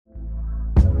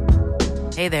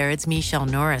Hey there, it's Michelle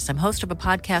Norris. I'm host of a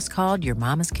podcast called Your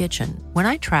Mama's Kitchen. When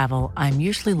I travel, I'm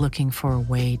usually looking for a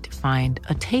way to find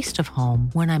a taste of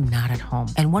home when I'm not at home.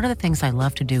 And one of the things I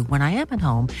love to do when I am at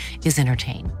home is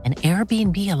entertain. And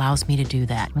Airbnb allows me to do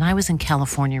that. When I was in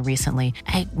California recently,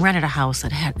 I rented a house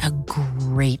that had a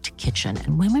great kitchen.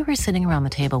 And when we were sitting around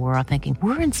the table, we were all thinking,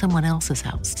 we're in someone else's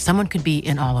house. Someone could be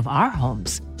in all of our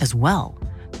homes as well.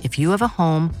 If you have a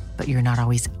home, but you're not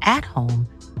always at home,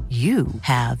 you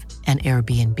have an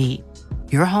Airbnb.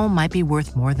 Your home might be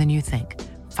worth more than you think.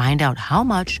 Find out how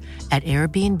much at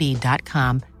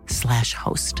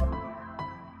airbnb.com/host.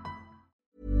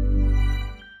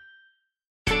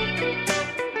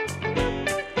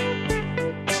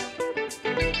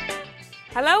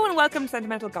 Hello and welcome to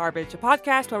Sentimental Garbage, a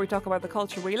podcast where we talk about the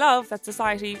culture we love that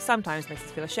society sometimes makes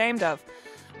us feel ashamed of.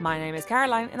 My name is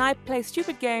Caroline and I play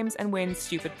stupid games and win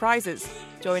stupid prizes.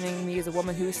 Joining me is a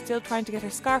woman who is still trying to get her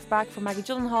scarf back from Maggie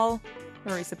Gyllenhaal,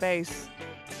 Marisa Bate.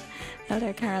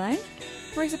 Hello, Caroline.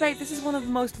 Marisa Bate, this is one of the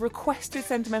most requested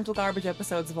Sentimental Garbage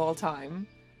episodes of all time.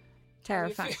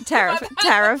 Terrifying.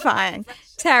 Terrifying.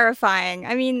 Terrifying.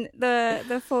 I mean,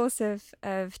 the force of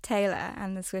Taylor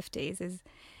and the Swifties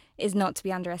is not to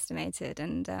be underestimated.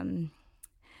 And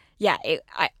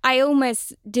I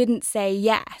almost didn't say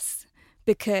yes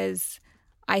because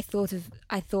I thought,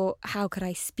 how could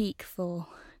I speak for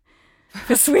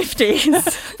Swifties?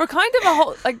 For kind of a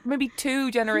whole, like maybe 2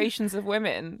 generations of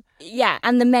women. Yeah,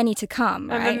 and the many to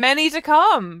come, right? And the many to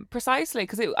come, precisely.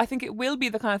 Because I think it will be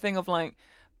the kind of thing of like,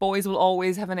 boys will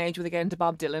always have an age where they get into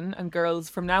Bob Dylan, and girls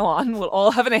from now on will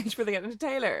all have an age where they get into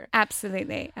Taylor.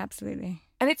 Absolutely, absolutely.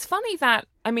 And it's funny that,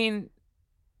 I mean,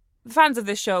 fans of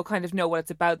this show kind of know what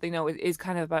it's about. They know it is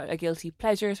kind of about a guilty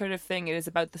pleasure sort of thing. It is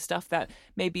about the stuff that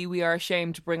maybe we are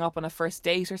ashamed to bring up on a first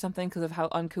date or something because of how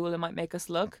uncool it might make us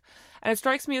look. And it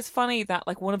strikes me as funny that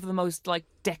like one of the most like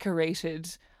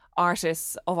decorated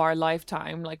artists of our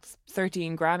lifetime, like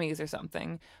 13 Grammys or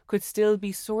something, could still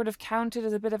be sort of counted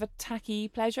as a bit of a tacky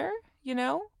pleasure, you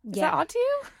know? Is that odd to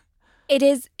you? It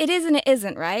is and it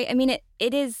isn't, right? I mean,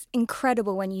 it is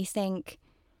incredible when you think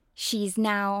she's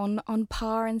now on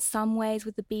par in some ways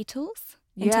with the Beatles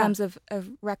in terms of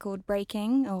record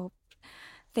breaking or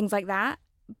things like that.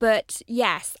 But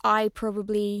yes, I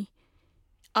probably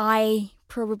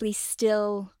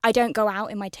still, I don't go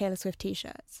out in my Taylor Swift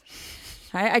t-shirts.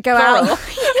 Right? I go out,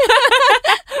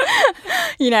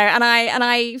 you know, and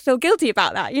I feel guilty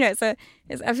about that. You know,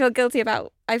 I feel guilty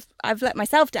about I've let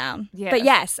myself down. Yeah. But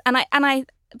yes,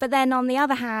 but then on the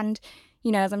other hand,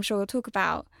 you know, as I'm sure we'll talk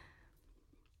about,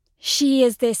 she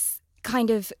is this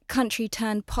kind of country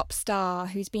turned pop star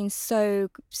who's been so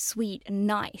sweet and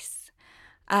nice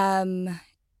in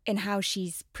how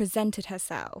she's presented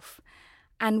herself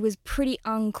and was pretty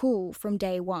uncool from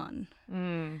day one.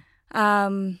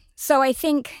 So I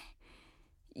think,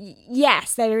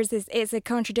 yes, it's a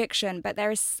contradiction, but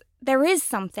there is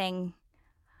something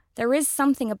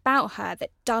about her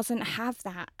that doesn't have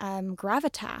that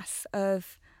gravitas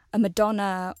of a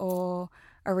Madonna or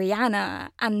a Rihanna,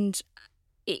 and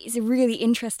it's really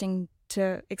interesting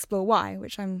to explore why,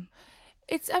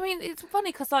 It's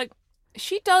funny because like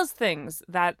she does things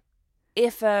that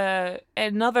if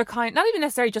another kind, not even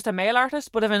necessarily just a male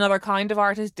artist, but if another kind of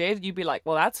artist did, you'd be like,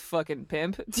 well, that's fucking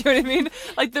pimp. Do you know what I mean?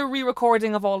 Like the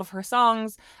re-recording of all of her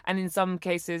songs, and in some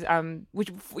cases,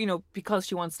 which, you know, because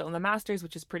she wants to own the masters,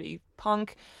 which is pretty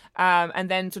punk, and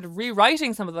then sort of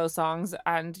rewriting some of those songs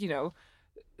and, you know,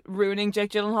 ruining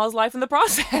Jake Gyllenhaal's life in the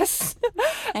process.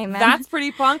 Amen. That's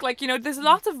pretty punk. Like, you know, there's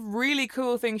lots of really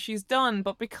cool things she's done,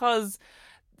 but because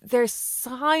there's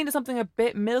kind of something a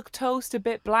bit milquetoast, a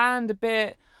bit bland, a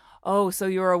bit, oh, so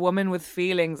you're a woman with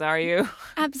feelings, are you?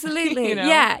 Absolutely. You know?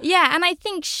 Yeah. And I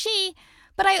think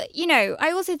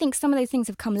I also think some of those things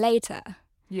have come later.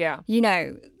 Yeah. You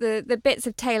know, the bits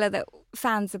of Taylor that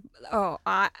fans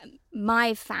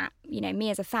me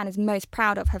as a fan is most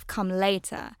proud of have come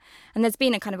later. And there's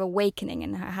been a kind of awakening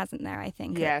in her, hasn't there, I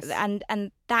think? Yes. And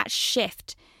that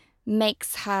shift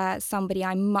makes her somebody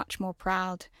I'm much more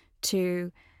proud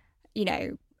to, you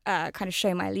know, kind of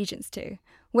show my allegiance to.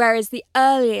 Whereas the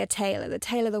earlier Taylor, the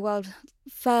Taylor the world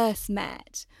first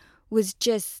met, was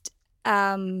just,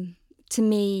 to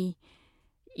me,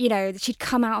 you know, she'd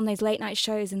come out on those late night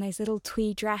shows in those little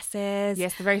tweed dresses.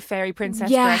 Yes, the very fairy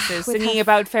princess dresses, singing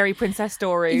about fairy princess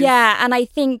stories. Yeah, and I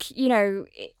think, you know,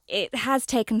 it has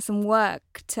taken some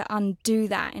work to undo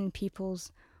that in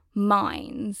people's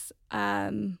minds.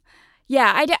 I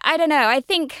don't know. I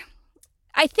think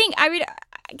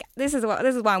this is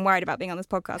why I'm worried about being on this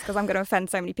podcast, because I'm going to offend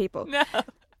so many people. No.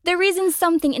 There isn't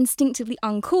something instinctively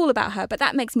uncool about her, but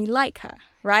that makes me like her,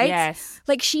 right? Yes.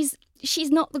 Like she's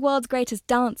she's not the world's greatest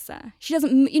dancer. She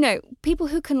doesn't, you know, people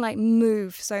who can like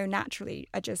move so naturally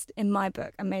are just, in my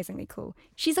book, amazingly cool.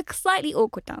 She's a slightly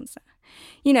awkward dancer.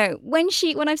 You know, when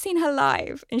I've seen her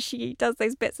live and she does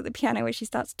those bits at the piano where she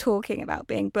starts talking about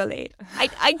being bullied, I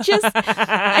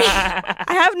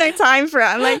have no time for it.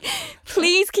 I'm like,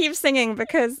 please keep singing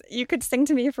because you could sing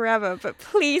to me forever, but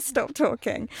please stop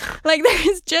talking. Like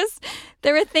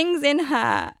there are things in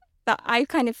her that I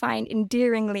kind of find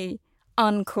endearingly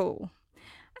uncool.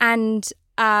 And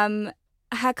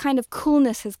her kind of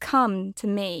coolness has come to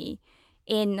me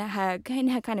in her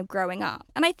kind of growing up.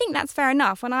 And I think that's fair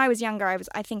enough. When I was younger,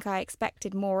 I think I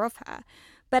expected more of her.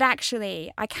 But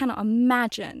actually, I cannot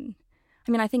imagine.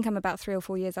 I mean, I think I'm about 3 or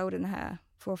 4 years older than her,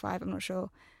 4 or 5, I'm not sure.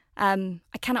 I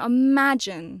cannot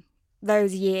imagine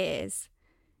those years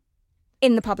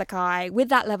in the public eye with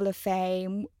that level of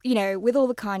fame, you know, with all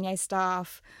the Kanye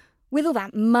stuff, with all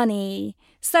that money.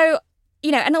 So,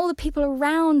 you know, and all the people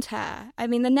around her. I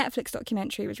mean, the Netflix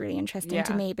documentary was really interesting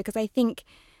to me because I think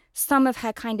some of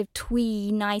her kind of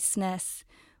twee niceness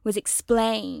was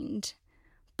explained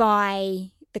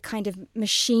by the kind of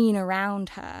machine around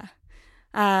her.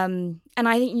 And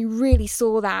I think you really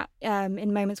saw that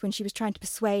in moments when she was trying to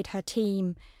persuade her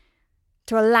team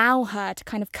to allow her to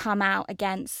kind of come out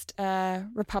against a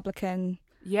Republican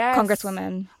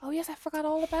congresswoman. Oh, yes, I forgot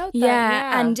all about that.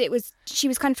 Yeah, and she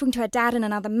was kind of talking to her dad and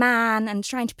another man and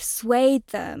trying to persuade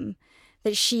them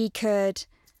that she should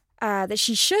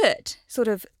sort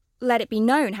of let it be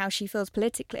known how she feels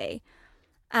politically.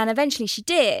 And eventually she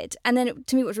did. And then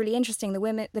to me, what was really interesting,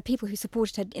 the people who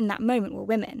supported her in that moment were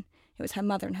women. It was her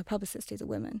mother and her publicist who's a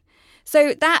woman.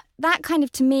 So that kind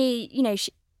of, to me, you know,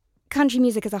 country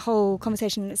music is a whole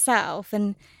conversation in itself.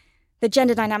 And the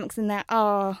gender dynamics in there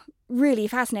are really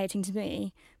fascinating to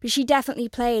me. But she definitely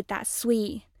played that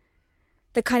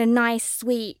the kind of nice,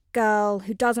 sweet girl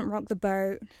who doesn't rock the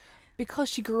boat. Because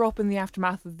she grew up in the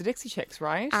aftermath of the Dixie Chicks,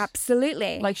 right?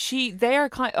 Absolutely. Like they are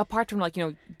kind of, apart from like, you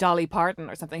know, Dolly Parton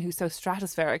or something who's so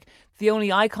stratospheric, the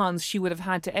only icons she would have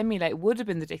had to emulate would have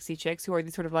been the Dixie Chicks, who are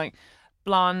these sort of like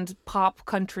blonde pop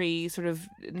country sort of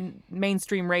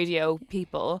mainstream radio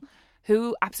people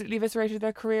who absolutely eviscerated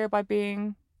their career by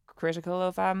being critical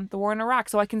of the war in Iraq.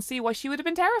 So I can see why she would have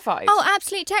been terrified. Oh,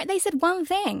 absolutely. They said one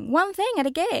thing at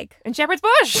a gig. In Shepherd's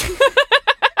Bush.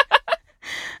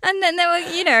 And then there were,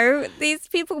 you know, these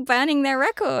people burning their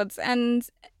records. And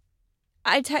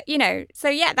you know, so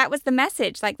yeah, that was the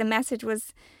message. Like the message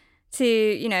was to,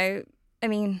 you know, I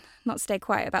mean, not stay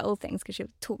quiet about all things because she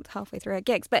talked halfway through her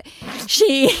gigs, but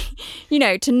she, you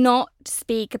know, to not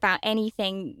speak about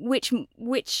anything which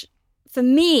for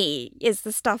me is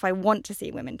the stuff I want to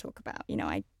see women talk about. You know,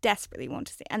 I desperately want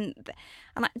to see. And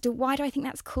why do I think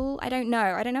that's cool? I don't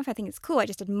know. I don't know if I think it's cool. I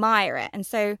just admire it. And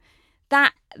so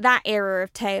that era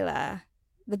of Taylor,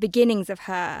 the beginnings of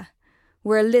her,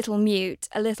 were a little mute,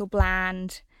 a little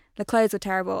bland. The clothes were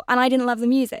terrible, and I didn't love the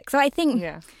music. So I think,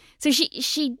 so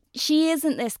she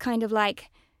isn't this kind of like,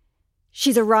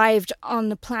 she's arrived on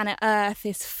the planet Earth,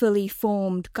 this fully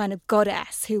formed kind of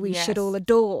goddess who we should all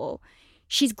adore.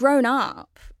 She's grown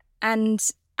up, and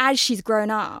as she's grown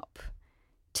up,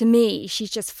 to me, she's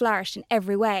just flourished in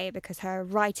every way because her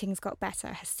writing's got better,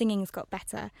 her singing's got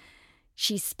better.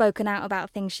 She's spoken out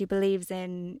about things she believes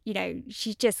in. You know,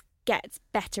 she just gets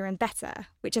better and better,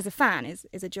 which as a fan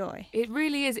is a joy. It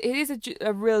really is. It is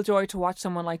a real joy to watch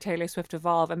someone like Taylor Swift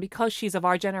evolve. And because she's of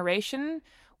our generation,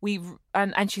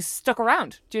 and she's stuck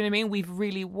around. Do you know what I mean? We've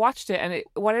really watched it. And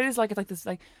what it is like, it's like this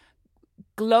like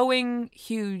glowing,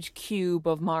 huge cube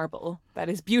of marble that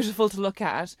is beautiful to look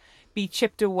at, be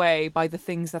chipped away by the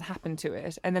things that happen to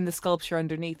it. And then the sculpture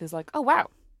underneath is like, oh,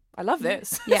 wow. I love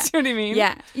this. Yeah. Do you know what I mean?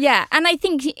 Yeah, yeah. And I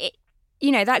think,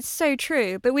 you know, that's so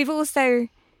true. But we've also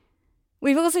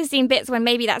seen bits when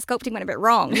maybe that sculpting went a bit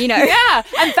wrong, you know? Yeah,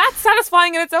 and that's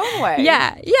satisfying in its own way.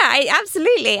 Yeah,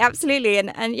 absolutely.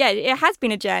 And yeah, it has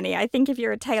been a journey. I think if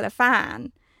you're a Taylor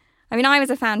fan, I mean, I was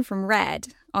a fan from Red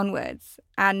onwards.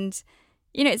 And,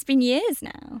 you know, it's been years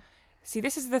now. See,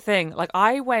 this is the thing. Like,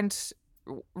 I went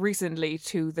recently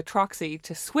to the Troxy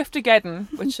to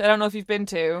Swiftageddon, which I don't know if you've been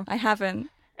to. I haven't.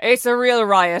 It's a real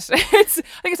riot. I think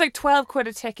it's like 12 quid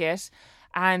a ticket,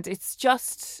 and it's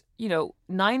just, you know,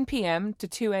 9 p.m. to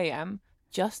 2 a.m.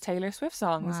 just Taylor Swift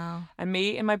songs. Wow. And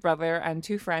me and my brother and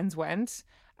 2 friends went,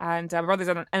 and my brother's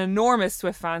an enormous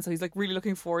Swift fan, so he's like really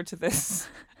looking forward to this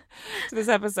to this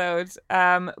episode.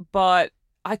 But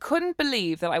I couldn't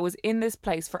believe that I was in this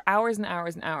place for hours and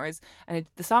hours and hours, and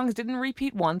the songs didn't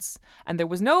repeat once, and there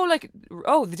was no like,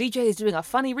 oh, the DJ is doing a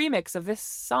funny remix of this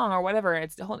song or whatever.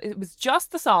 It was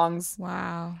just the songs.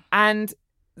 Wow. And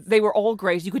they were all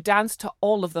great. You could dance to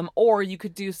all of them, or you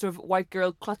could do sort of white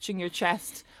girl clutching your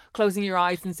chest, closing your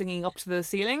eyes and singing up to the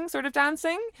ceiling sort of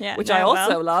dancing, which I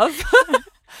also love.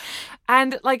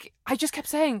 And like, I just kept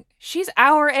saying, she's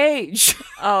our age.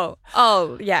 Oh,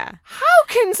 yeah. How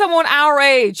can someone our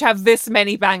age have this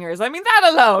many bangers? I mean,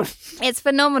 that alone. It's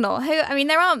phenomenal.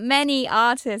 There aren't many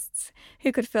artists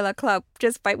who could fill a club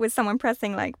just with someone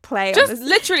pressing like play. Just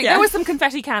literally, there was some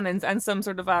confetti cannons and some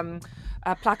sort of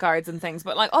placards and things,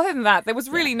 but like other than that, there was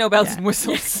really no bells and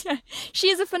whistles. Yeah. She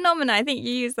is a phenomenon. I think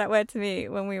you used that word to me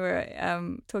when we were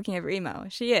talking over email.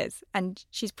 She is, and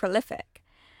she's prolific.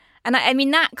 And I mean,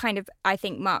 that kind of, I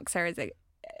think, marks her as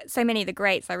so many of the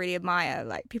greats I really admire,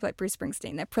 like people like Bruce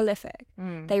Springsteen, they're prolific.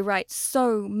 They write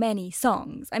so many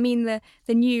songs. I mean, the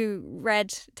new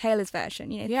Red Taylor's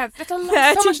version, you know. Yeah, there's so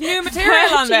much new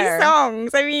material on there.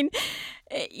 songs. I mean,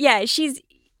 yeah,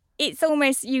 it's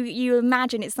almost, you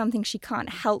imagine it's something she can't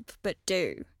help but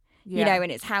do, you know,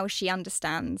 and it's how she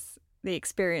understands the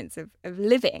experience of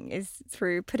living is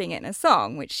through putting it in a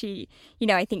song, which she, you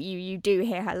know, I think you do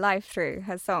hear her life through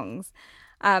her songs.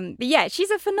 But yeah,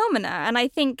 she's a phenomena, and I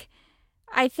think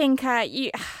it's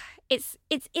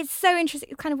so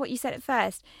interesting. Kind of what you said at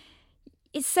first.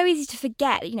 It's so easy to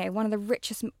forget, you know, one of the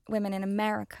richest women in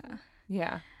America.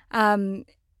 Yeah.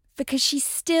 Because she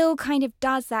still kind of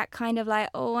does that kind of like,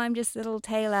 oh, I'm just little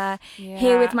Taylor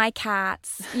here with my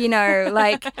cats, you know,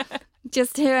 like.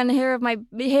 Just here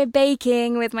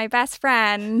baking with my best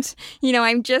friend. You know,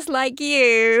 I'm just like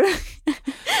you.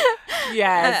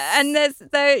 Yes. And there's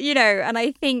you know, and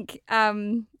I think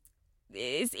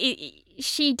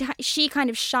she kind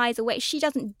of shies away. She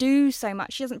doesn't do so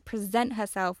much. She doesn't present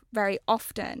herself very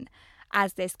often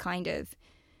as this kind of,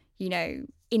 you know,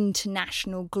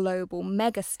 international global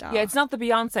megastar. Yeah, it's not the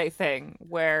Beyonce thing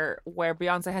where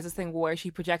Beyonce has this thing where she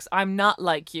projects, I'm not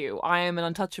like you, I am an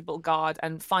untouchable god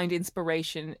and find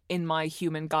inspiration in my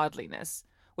human godliness,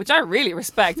 which I really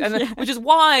respect, and which is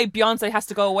why Beyonce has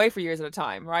to go away for years at a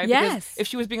time, right? Yes. Because if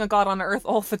she was being a god on earth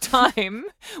all the time,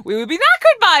 we would be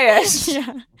knackered by it.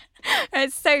 Yeah.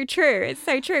 It's so true. It's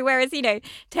so true. Whereas, you know,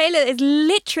 Taylor is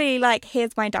literally like,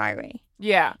 here's my diary.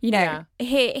 Yeah. You know,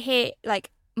 here,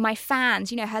 like, my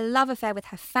fans, you know, her love affair with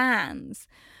her fans,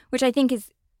 which I think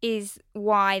is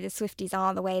why the Swifties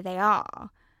are the way they are.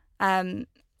 And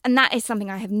that is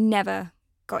something I have never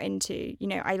got into. You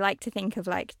know, I like to think of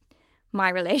like my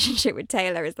relationship with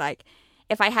Taylor is like,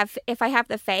 if I have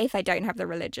the faith, I don't have the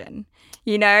religion.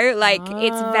 You know, like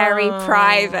it's very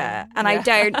private, and I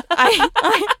don't. I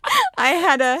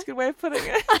had a. That's a good way of putting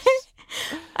it.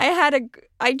 I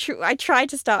tried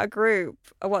to start a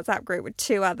WhatsApp group with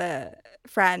two other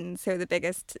friends who are the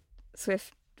biggest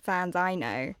Swift fans I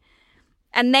know,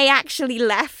 and they actually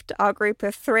left our group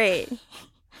of 3.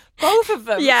 Both of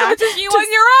them? Yeah. So just you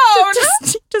on your own?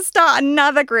 To start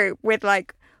another group with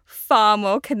like far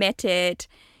more committed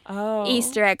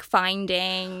Easter egg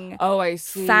finding I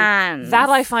see. fans. That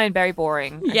I find very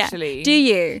boring, actually. Yeah. Do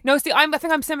you? No, see, I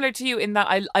think I'm similar to you in that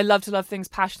I love to love things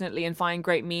passionately and find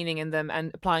great meaning in them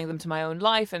and applying them to my own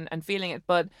life and feeling it.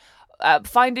 But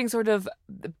finding sort of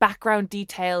background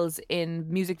details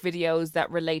in music videos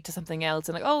that relate to something else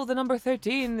and like, oh, the number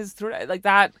 13 is like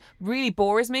that really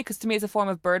bores me, because to me it's a form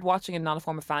of bird watching and not a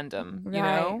form of fandom. You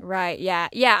know? Right. Yeah.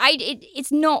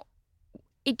 It's not.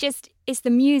 It's the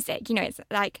music. You know, it's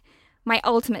like my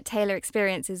ultimate Taylor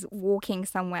experience is walking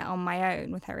somewhere on my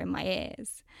own with her in my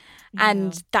ears,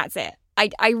 and that's it.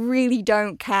 I really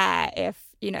don't care if,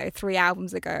 you know, 3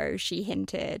 albums ago she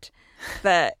hinted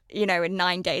that, you know, in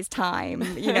 9 days' time,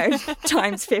 you know,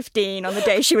 times 15 on the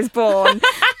day she was born,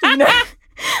 you know,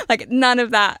 like none of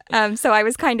that. So I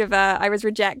was kind of I was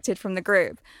rejected from the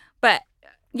group, but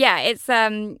yeah, it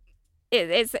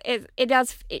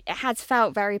has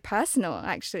felt very personal,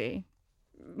 actually,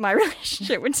 my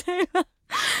relationship with Taylor,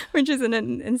 which is an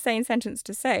insane sentence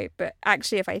to say, but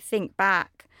actually, if I think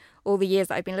back all the years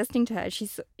that I've been listening to her,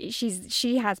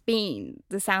 she has been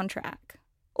the soundtrack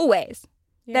always.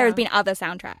 Yeah. There has been other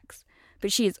soundtracks,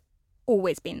 but she has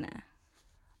always been there.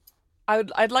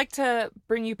 I'd like to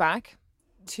bring you back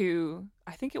to,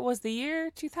 I think it was the year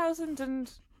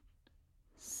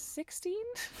 2016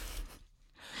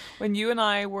 when you and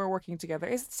I were working together.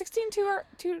 Is it 16 to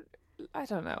I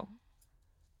don't know.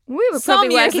 We were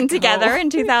probably working together in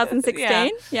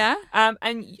 2016. Yeah.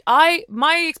 And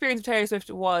my experience with Taylor Swift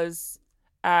was,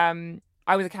 I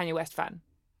was a Kanye West fan,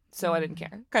 so I didn't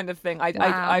care, kind of thing.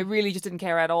 I really just didn't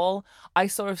care at all. I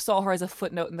sort of saw her as a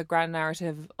footnote in the grand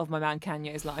narrative of my man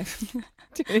Kanye's life. Do you know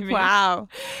what I mean? Wow.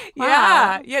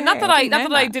 Yeah. Okay. Not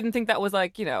that I didn't think that was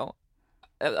like, you know,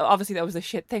 obviously that was a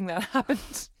shit thing that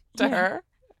happened to her.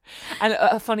 And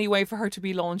a funny way for her to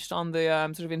be launched on the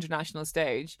sort of international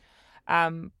stage.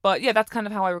 But yeah, that's kind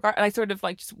of how I regard. And I sort of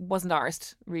like just wasn't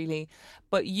arsed really.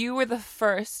 But you were the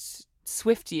first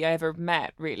Swiftie I ever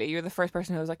met. Really, you're the first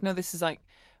person who was like, no, this is like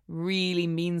really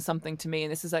means something to me,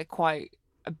 and this is like quite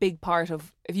a big part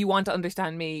of. If you want to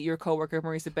understand me, your coworker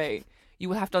Marisa Bay, you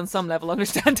will have to on some level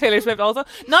understand Taylor Swift also.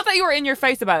 Not that you were in your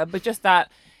face about it, but just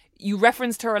that you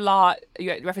referenced her a lot,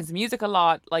 you referenced the music a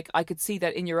lot. Like I could see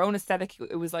that in your own aesthetic,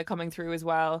 it was like coming through as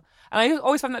well. And I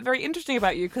always found that very interesting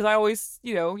about you, because I always,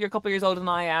 you're a couple of years older than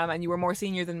I am, and you were more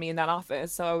senior than me in that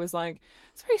office. So I was like,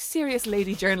 it's a very serious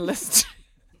lady journalist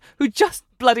who just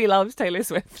bloody loves Taylor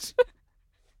Swift.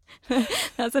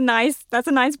 That's a nice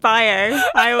bio.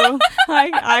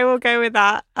 I will go with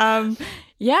that.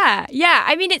 Yeah.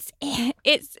 I mean, it's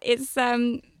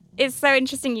so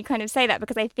interesting you kind of say that,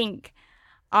 because I think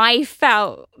I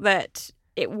felt that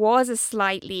it was a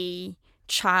slightly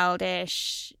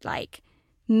childish, like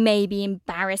maybe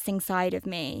embarrassing side of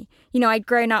me. I'd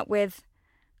grown up with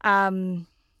my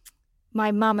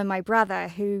mum and my brother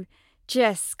who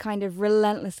just kind of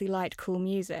relentlessly liked cool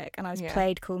music, and I was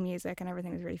played cool music and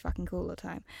everything was really fucking cool all the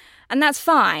time. And that's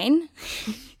fine.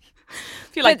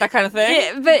 If you like that kind of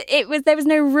thing. But there was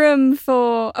no room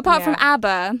for, apart from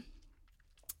ABBA,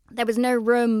 there was no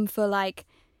room for like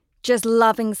just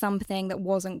loving something that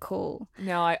wasn't cool.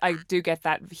 No, I do get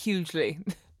that hugely.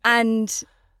 And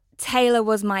Taylor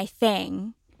was my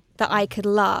thing that I could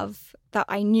love, that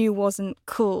I knew wasn't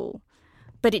cool,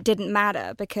 but it didn't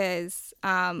matter because,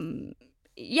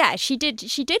 she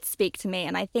did speak to me.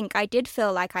 And I think I did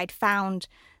feel like I'd found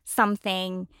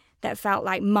something that felt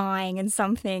like mine, and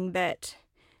something that,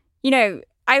 I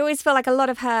always felt like a lot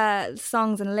of her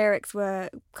songs and lyrics were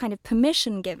kind of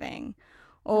permission giving.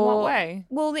 In what way?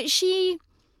 Well, that she,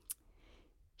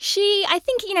 I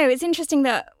think, it's interesting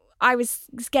that I was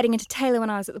getting into Taylor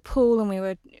when I was at the pool, and we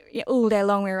were all day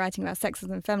long, we were writing about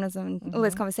sexism and feminism and all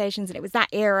those conversations, and it was that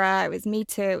era, it was Me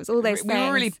Too, it was all those things. We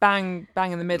were really bang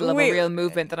in the middle of a real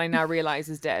movement that I now realise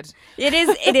is dead. It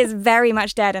is very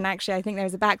much dead, and actually I think there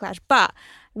was a backlash, but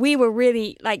we were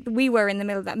really, we were in the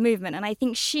middle of that movement, and I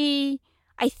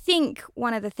think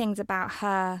one of the things about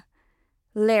her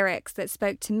lyrics that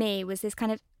spoke to me was this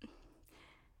kind of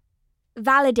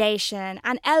validation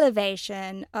and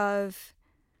elevation of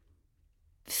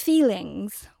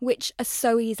feelings which are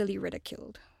so easily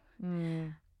ridiculed.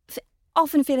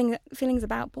 Often feelings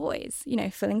about boys,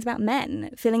 feelings about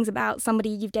men, feelings about somebody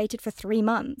you've dated for 3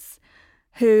 months,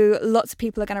 who lots of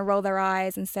people are going to roll their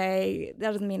eyes and say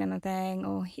that doesn't mean anything,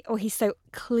 or he's so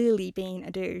clearly being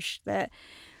a douche that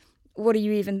what did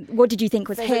you think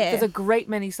was here? There's a great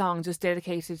many songs just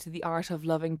dedicated to the art of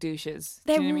loving douches.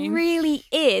 There Do you know what I mean? really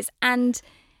is, and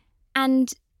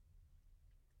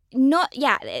not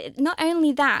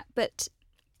only that, but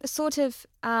sort of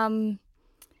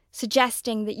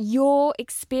suggesting that your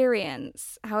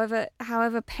experience,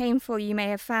 however painful you may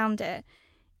have found it,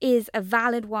 is a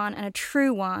valid one and a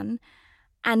true one,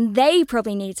 and they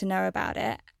probably need to know about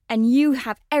it, and you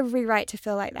have every right to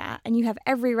feel like that, and you have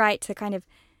every right to kind of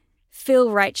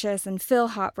feel righteous and feel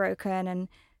heartbroken and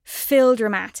feel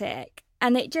dramatic.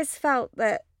 And it just felt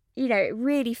that, it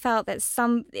really felt that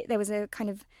there was a kind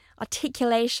of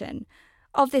articulation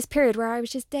of this period where I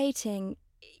was just dating,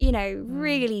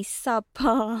 really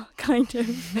subpar kind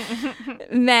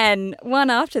of men, one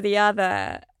after the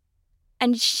other.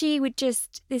 And she would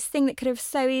just, this thing that could have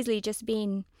so easily just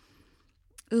been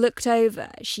looked over,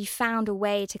 she found a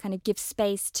way to kind of give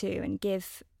space to and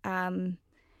give,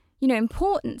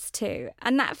 importance to.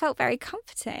 And that felt very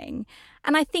comforting.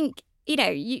 And I think,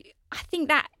 I think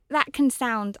that can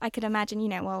sound, I could imagine,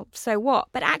 well, so what?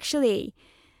 But actually,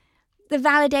 the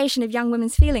validation of young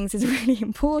women's feelings is really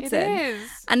important. It is.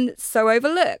 And so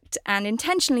overlooked and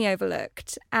intentionally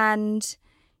overlooked. And,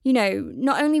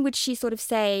 not only would she sort of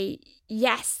say,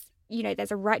 yes,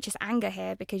 there's a righteous anger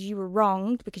here because you were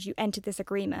wronged, because you entered this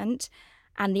agreement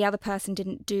and the other person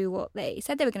didn't do what they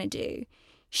said they were going to do.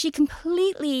 She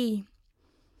completely,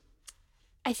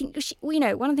 I think, one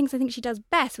of the things I think she does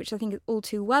best, which I think All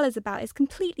Too Well is about, is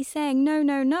completely saying,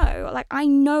 no. Like, I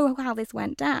know how this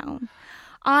went down.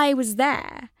 I was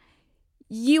there.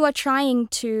 You are trying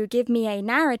to give me a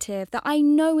narrative that I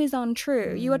know is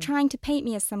untrue. You are trying to paint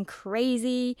me as some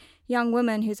crazy young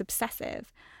woman who's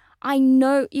obsessive. I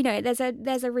know, there's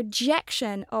a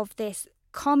rejection of this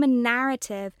common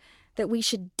narrative that we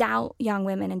should doubt young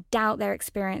women and doubt their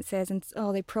experiences and,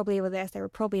 they probably were this, they were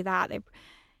probably that.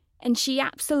 And she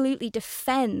absolutely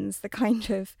defends the kind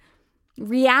of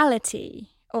reality,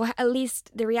 or at least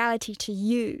the reality to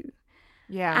you.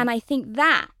 Yeah. And I think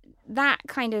that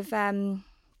kind of,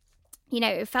 you know,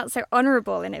 it felt so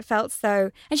honourable, and it felt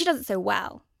so, and she does it so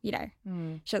well, you know.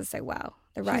 She does it so well.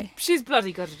 She's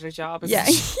bloody good at her job. Yeah,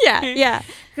 yeah.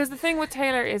 Because the thing with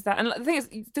Taylor is that, and the thing is,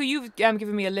 so you've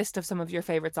given me a list of some of your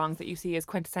favourite songs that you see as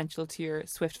quintessential to your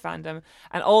Swift fandom,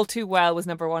 and All Too Well was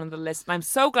number one on the list. And I'm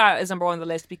so glad it is number one on the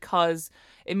list, because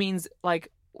it means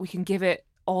like we can give it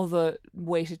all the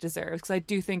weight it deserves. Because I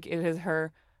do think it is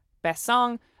her best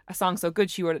song. A song so good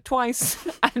she wrote it twice,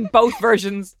 and both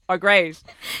versions are great.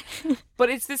 But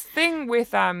it's this thing with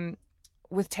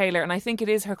Taylor, and I think it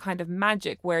is her kind of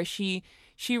magic, where she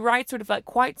writes sort of like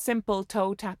quite simple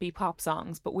toe-tappy pop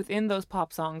songs, but within those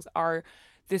pop songs are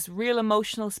this real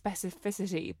emotional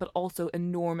specificity, but also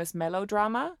enormous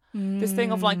melodrama. This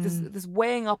thing of like this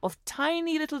weighing up of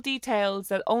tiny little details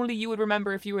that only you would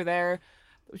remember if you were there,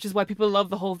 which is why people love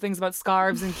the whole things about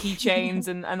scarves and keychains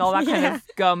and all that kind of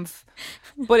gumph.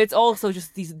 But it's also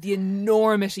just the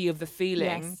enormity of the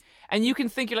feeling. Yes. And you can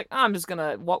think, you're like, I'm just going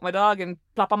to walk my dog and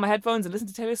plop on my headphones and listen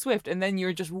to Taylor Swift. And then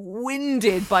you're just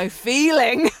winded by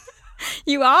feeling.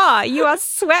 You are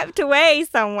swept away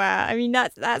somewhere. I mean,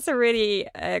 that's a really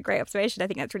great observation. I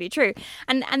think that's really true.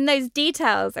 And those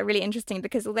details are really interesting,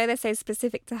 because although they're so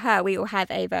specific to her, we all have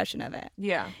a version of it.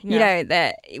 Yeah. You know,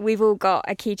 that we've all got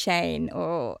a keychain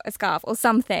or a scarf or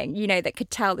something, you know, that could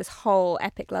tell this whole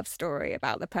epic love story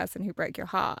about the person who broke your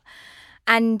heart.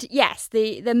 And yes,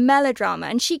 the melodrama,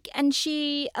 and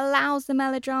she allows the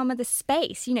melodrama the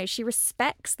space. You know, she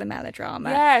respects the melodrama.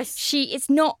 Yes,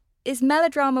 it's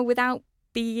melodrama without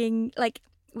being like,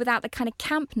 without the kind of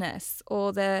campness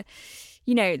or the,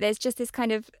 you know, there's just this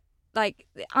kind of like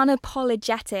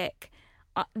unapologetic.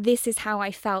 This is how I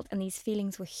felt, and these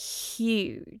feelings were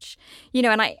huge, you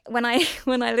know. And when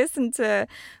I listened to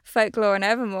Folklore and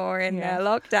Evermore in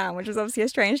lockdown, which was obviously a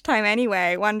strange time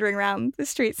anyway, wandering around the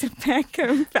streets of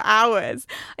Peckham for hours,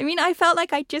 I mean, I felt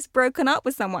like I'd just broken up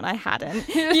with someone I hadn't.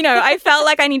 You know, I felt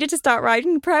like I needed to start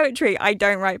writing poetry. I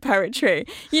don't write poetry.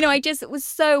 You know, I just was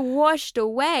so washed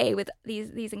away with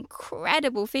these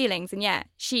incredible feelings. And yeah,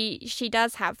 she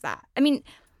does have that. I mean,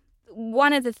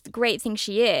 one of the great things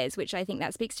she is, which I think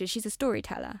that speaks to, she's a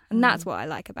storyteller, and that's what I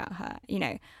like about her. You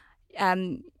know,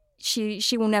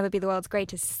 she will never be the world's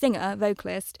greatest singer,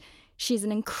 vocalist. She's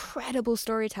an incredible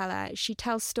storyteller. She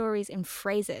tells stories in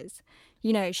phrases.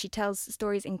 You know, she tells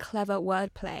stories in clever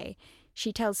wordplay.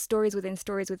 She tells stories within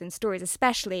stories within stories,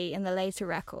 especially in the later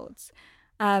records.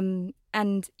 And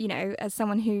you know, as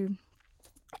someone who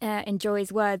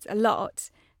enjoys words a lot,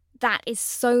 that is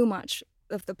so much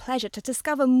of the pleasure, to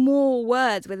discover more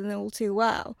words within All Too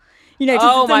Well. You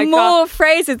know, more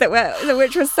phrases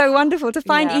which was so wonderful, to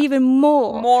find even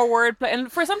more wordplay. And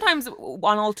for sometimes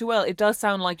on All Too Well, it does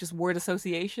sound like just word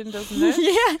association, doesn't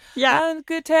it? Yeah. I'm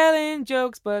good telling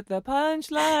jokes, but the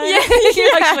punchline.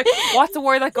 Yeah. Like, what's the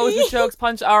word that goes with jokes?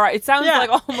 Punch. All right, it sounds like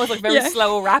almost like very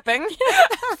slow rapping,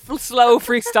 slow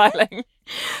freestyling.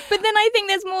 But then I think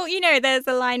there's more. You know, there's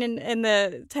a line in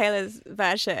the Taylor's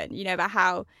version, you know, about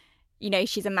how, you know,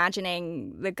 she's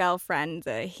imagining the girlfriend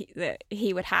that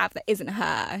he would have that isn't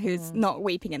her, who's not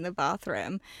weeping in the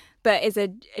bathroom, but is a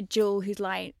jewel whose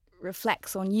light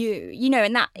reflects on you, you know,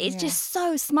 and that is just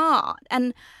so smart.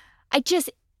 And I just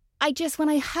when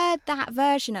I heard that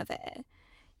version of it,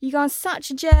 you go on such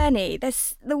a journey.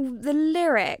 There's the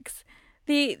lyrics,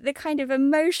 the kind of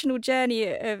emotional journey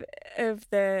of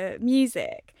the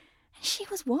music. She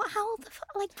was what? How old the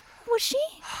fuck? Like, was she?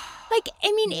 Like,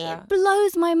 I mean, it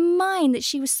blows my mind that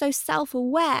she was so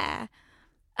self-aware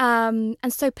and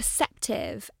so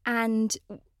perceptive, and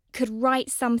could write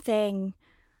something,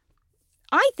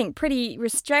 I think, pretty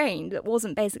restrained, that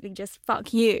wasn't basically just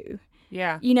fuck you.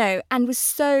 Yeah. You know, and was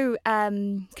so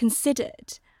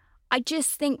considered. I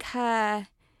just think her,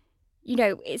 you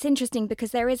know, it's interesting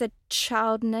because there is a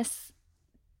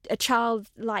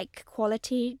childlike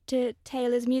quality to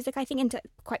Taylor's music. I think into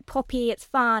quite poppy, it's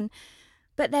fun,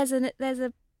 but there's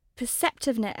a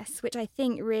perceptiveness which I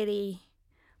think really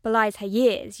belies her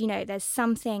years. You know, there's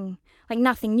something like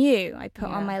Nothing New I put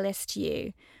on my list to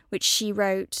you, which she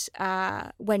wrote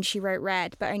when she wrote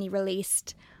Red, but only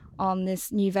released on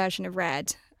this new version of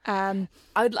Red. I'd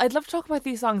love to talk about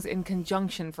these songs in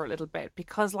conjunction for a little bit,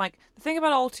 because like the thing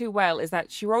about All Too Well is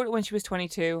that she wrote it when she was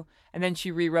 22 and then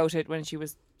she rewrote it when she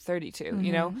was 32,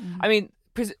 you know? I mean,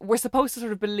 we're supposed to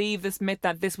sort of believe this myth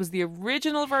that this was the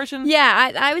original version.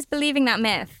 Yeah, I was believing that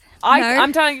myth.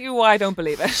 I'm telling you why I don't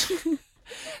believe it.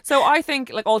 So I think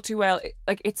like All Too Well,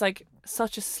 like it's like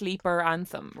such a sleeper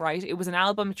anthem, right? It was an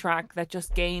album track that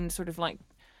just gained sort of like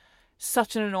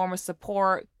such an enormous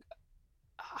support.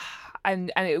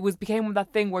 And it became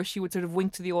that thing where she would sort of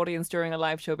wink to the audience during a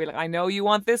live show, be like, I know you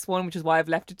want this one, which is why I've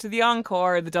left it to the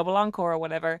encore, or the double encore or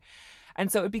whatever.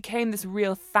 And so it became this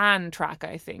real fan track,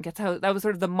 I think. That was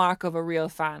sort of the mark of a real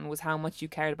fan, was how much you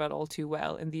cared about All Too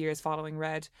Well in the years following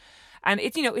Red. And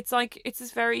it's, you know, it's like, it's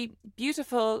this very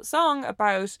beautiful song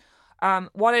about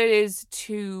what it is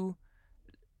to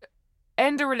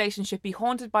end a relationship, be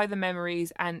haunted by the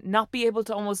memories, and not be able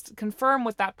to almost confirm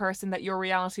with that person that your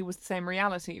reality was the same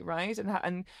reality, right?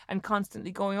 And constantly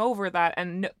going over that,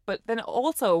 but then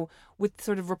also with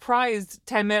sort of reprised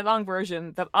 10-minute long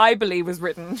version that I believe was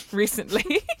written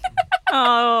recently.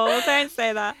 Oh, don't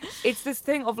say that. It's this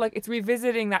thing of like, it's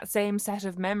revisiting that same set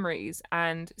of memories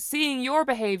and seeing your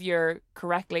behavior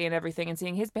correctly and everything, and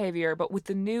seeing his behavior, but with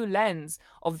the new lens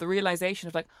of the realization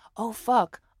of like, oh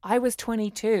fuck, I was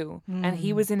 22 and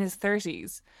he was in his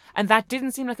 30s. And that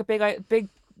didn't seem like a big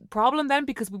problem then,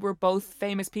 because we were both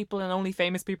famous people and only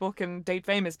famous people can date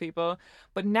famous people.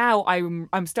 But now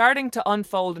I'm starting to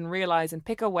unfold and realize and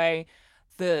pick away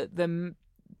the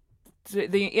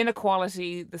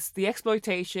inequality, the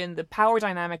exploitation, the power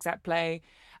dynamics at play.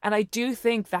 And I do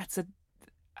think that's a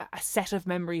set of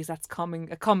memories it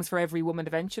comes for every woman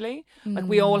eventually. Like,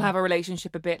 we all have a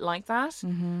relationship a bit like that.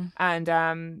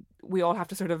 And we all have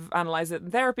to sort of analyze it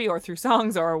in therapy or through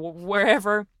songs or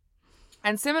wherever.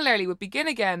 And similarly with Begin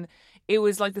Again, it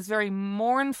was like this very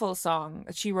mournful song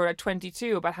that she wrote at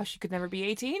 22 about how she could never be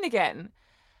 18 again.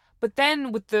 But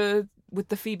then with the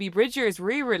Phoebe Bridgers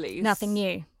re-release, Nothing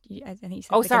New. I think you said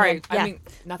oh, sorry. Yeah. I mean,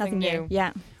 Nothing New.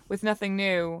 Yeah. With Nothing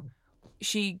New,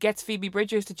 she gets Phoebe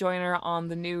Bridgers to join her on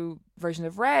the new version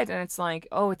of Red, and it's like,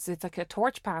 oh, it's like a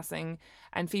torch passing,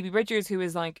 and Phoebe Bridgers, who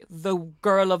is like the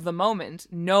girl of the moment,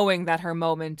 knowing that her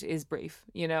moment is brief,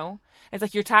 you know? It's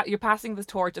like you're passing the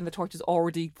torch, and the torch is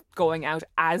already going out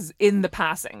as in the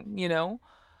passing, you know?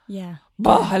 Yeah.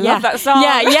 Oh, I love that song.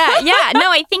 Yeah.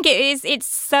 No, I think it is. It's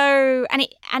so,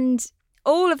 and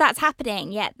all of that's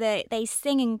happening, yet they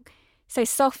singing so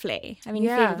softly. I mean,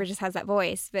 Phoebe Bridgers has that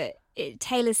voice, but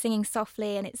Taylor's singing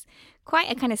softly, and it's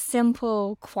quite a kind of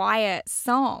simple, quiet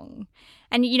song.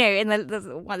 And, you know,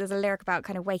 there's a lyric about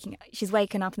kind of she's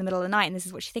waking up in the middle of the night, and this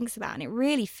is what she thinks about. And it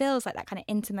really feels like that kind of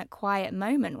intimate, quiet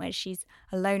moment where she's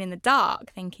alone in the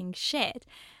dark thinking, shit.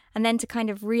 And then to kind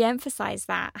of re-emphasize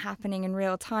that happening in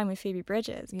real time with Phoebe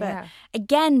Bridgers. But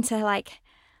again, to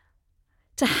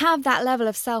have that level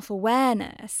of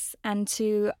self-awareness and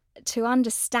to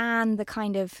understand the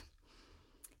kind of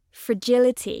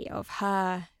fragility of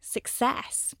her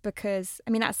success, because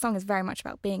I mean that song is very much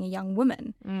about being a young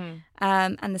woman,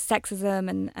 and the sexism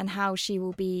and how she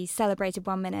will be celebrated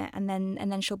one minute and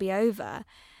then she'll be over.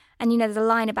 And you know, there's a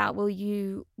line about will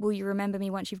you remember me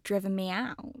once you've driven me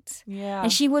out? Yeah.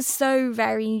 And she was so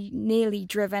very nearly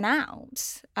driven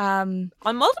out on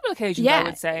multiple occasions, I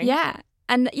would say. Yeah.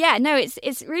 And yeah, no,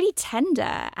 it's really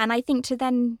tender, and I think to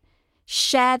then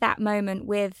share that moment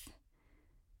with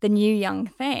the new young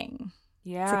thing,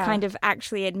 to kind of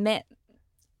actually admit,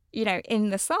 you know,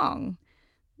 in the song,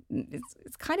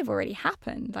 it's kind of already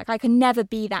happened. Like, I can never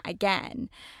be that again.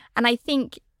 And I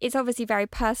think it's obviously very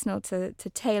personal to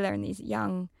Taylor and these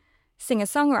young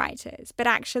singer-songwriters, but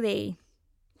actually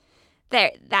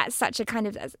that's a kind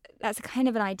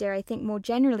of an idea, I think, more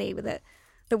generally with it,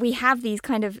 that we have these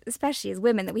kind of, especially as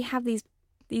women, that we have these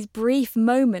brief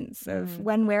moments of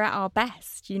when we're at our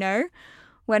best, you know?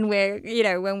 When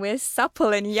we're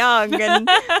supple and young and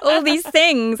all these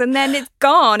things, and then it's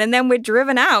gone, and then we're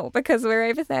driven out because we're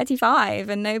over 35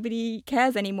 and nobody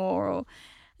cares anymore.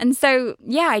 And so,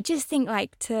 yeah, I just think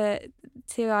like to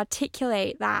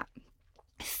articulate that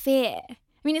fear. I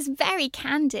mean, it's very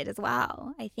candid as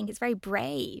well. I think it's very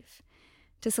brave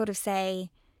to sort of say,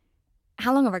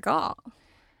 how long have I got?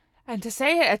 And to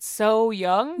say it at so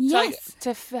young, yes,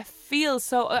 to feel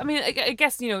so. I mean, I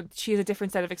guess, you know, she has a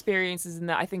different set of experiences in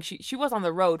that. I think she was on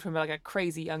the road from like a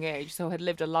crazy young age, so had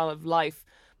lived a lot of life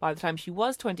by the time she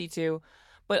was 22.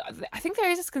 But I think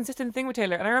there is this consistent thing with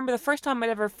Taylor. And I remember the first time I'd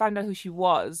ever found out who she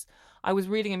was, I was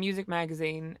reading a music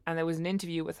magazine, and there was an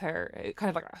interview with her, kind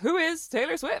of like, who is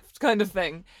Taylor Swift kind of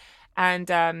thing. And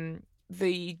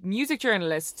the music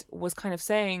journalist was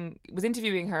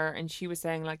interviewing her, and she was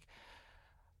saying like,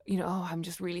 you know, oh, I'm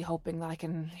just really hoping that I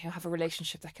can, you know, have a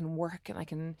relationship that can work,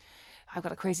 and I've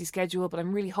got a crazy schedule, but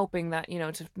I'm really hoping that, you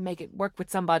know, to make it work with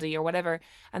somebody or whatever.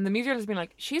 And the music has been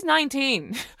like, she's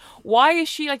 19. Why is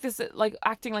she like this, like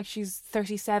acting like she's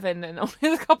 37 and only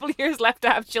has a couple of years left to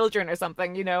have children or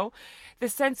something, you know?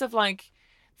 This sense of like,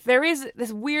 there is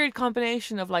this weird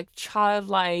combination of like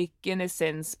childlike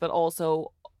innocence, but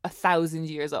also 1,000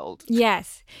 years old.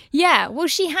 Yes. Yeah. Well,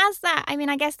 she has that. I mean,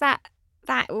 I guess that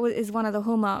is one of the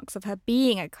hallmarks of her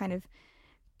being a kind of,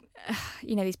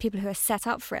 you know, these people who are set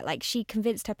up for it. Like, she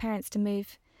convinced her parents to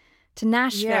move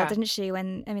Nashville, didn't she?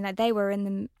 When they were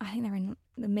in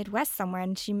the Midwest somewhere,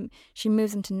 and she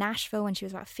moves them to Nashville when she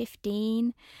was about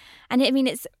 15. And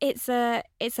it's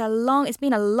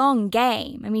been a long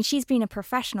game. I mean, she's been a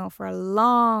professional for a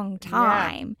long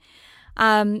time.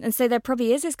 And so there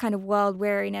probably is this kind of world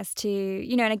weariness to,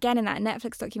 you know, and again in that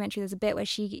Netflix documentary there's a bit where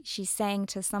she's saying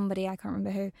to somebody, I can't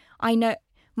remember who, I know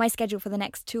my schedule for the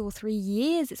next 2 or 3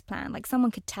 years is planned. Like,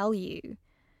 someone could tell you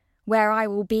where I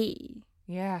will be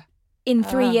in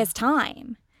 3 years'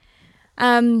 time.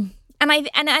 And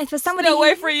I for somebody, no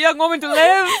way for a young woman to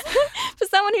live. For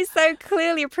someone who's so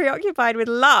clearly preoccupied with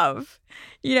love,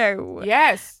 you know.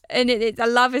 Yes. And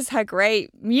love is her great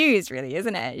muse, really,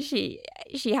 isn't it? She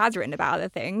has written about other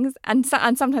things, and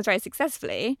sometimes very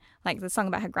successfully. Like the song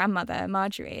about her grandmother,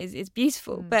 Marjorie, is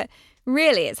beautiful. But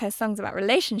really, it's her songs about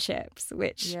relationships,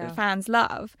 which the fans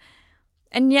love.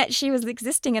 And yet she was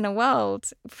existing in a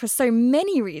world for so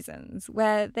many reasons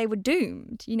where they were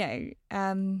doomed, you know,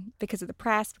 because of the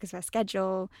press, because of her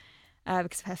schedule,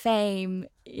 because of her fame,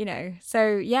 you know.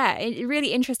 So, yeah, a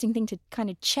really interesting thing to kind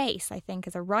of chase, I think,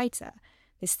 as a writer,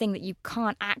 this thing that you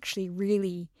can't actually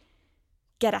really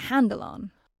get a handle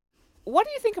on. What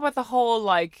do you think about the whole,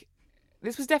 like,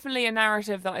 this was definitely a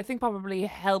narrative that I think probably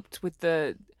helped with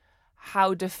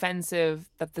how defensive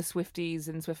that the Swifties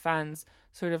and Swift fans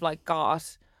sort of like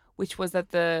got, which was that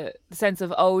the sense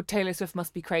of, oh, Taylor Swift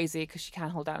must be crazy because she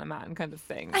can't hold down a man kind of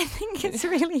thing. I think it's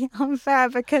really unfair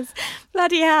because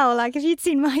bloody hell, like if you'd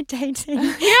seen my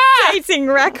dating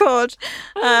record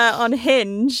on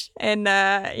Hinge in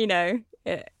you know,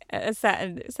 a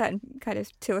certain kind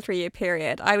of 2 or 3 year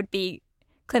period, I would be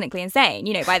clinically insane,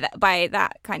 you know, by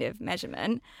that kind of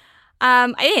measurement.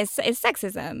 It's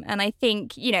sexism, and I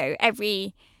think, you know,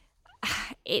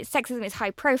 sexism is high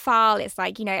profile. It's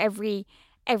like, you know, every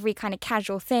kind of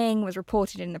casual thing was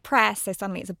reported in the press, so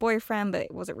suddenly it's a boyfriend,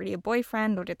 but was it really a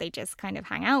boyfriend, or did they just kind of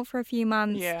hang out for a few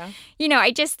months? Yeah, you know, I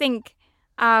just think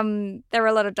there are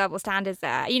a lot of double standards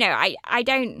there. You know, I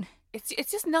don't.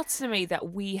 It's just nuts to me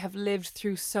that we have lived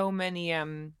through so many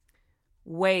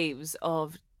waves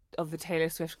of the Taylor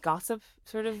Swift gossip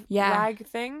sort of rag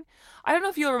thing. I don't know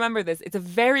if you'll remember this. It's a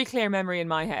very clear memory in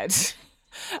my head.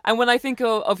 And when I think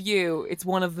of you, it's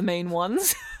one of the main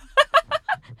ones.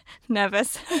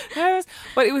 Nervous.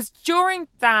 But it was during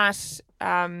that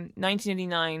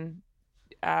 1989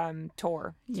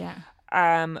 tour. Yeah.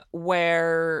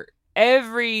 Where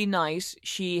every night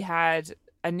she had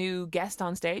a new guest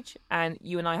on stage, and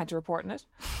you and I had to report on it.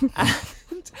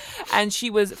 And she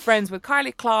was friends with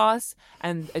Karlie Kloss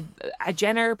and a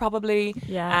Jenner probably,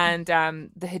 and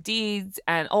the Hadids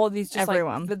and all these, just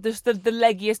everyone, like the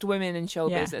leggiest women in show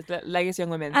business, the leggiest young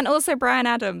women, and also Bryan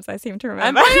Adams, I seem to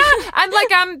remember, and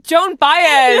like Joan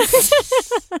Baez.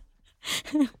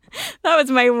 That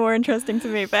was way more interesting to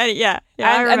me, but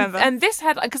I remember. And this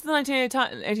had, because the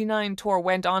 1989 tour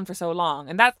went on for so long,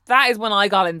 and that is when I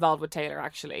got involved with Taylor.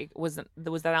 Actually,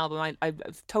 there was that album. I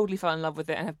totally fell in love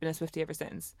with it and have been a Swiftie ever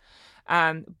since.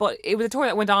 But it was a tour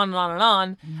that went on and on and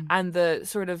on, and the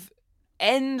sort of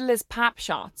endless pap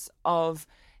shots of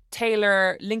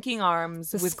Taylor linking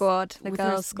arms with the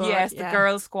girls' squad. Yes, the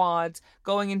girls' squad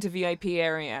going into VIP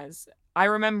areas. I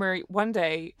remember one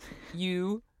day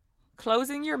you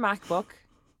closing your MacBook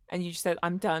and you just said,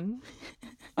 I'm done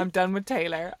with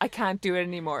Taylor. I can't do it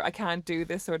anymore. I can't do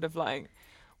this sort of like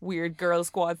weird girl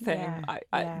squad thing.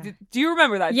 Do you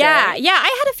remember that day? Yeah,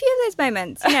 I had a few of those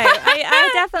moments. You know, I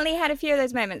definitely had a few of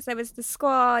those moments. There was the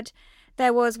squad.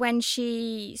 There was when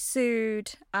she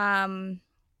sued, or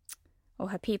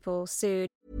her people sued.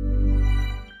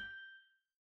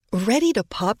 Ready to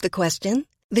pop the question?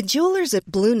 The jewelers at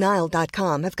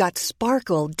BlueNile.com have got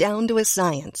sparkle down to a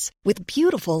science with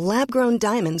beautiful lab-grown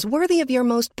diamonds worthy of your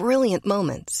most brilliant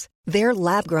moments. Their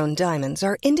lab-grown diamonds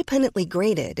are independently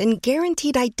graded and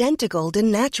guaranteed identical to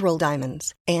natural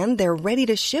diamonds, and they're ready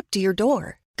to ship to your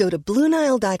door. Go to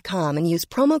BlueNile.com and use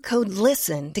promo code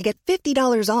LISTEN to get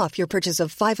 $50 off your purchase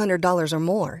of $500 or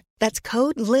more. That's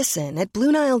code LISTEN at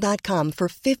BlueNile.com for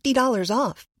 $50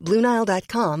 off.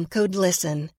 BlueNile.com, code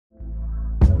LISTEN.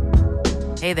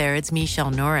 Hey there, it's Michelle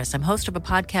Norris. I'm host of a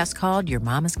podcast called Your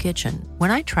Mama's Kitchen.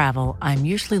 When I travel, I'm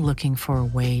usually looking for a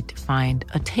way to find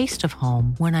a taste of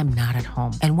home when I'm not at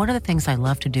home. And one of the things I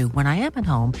love to do when I am at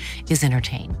home is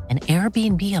entertain. And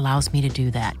Airbnb allows me to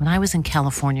do that. When I was in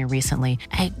California recently,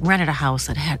 I rented a house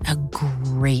that had a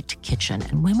great kitchen.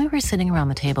 And when we were sitting around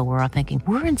the table, we were all thinking,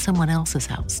 we're in someone else's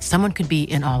house. Someone could be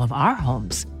in all of our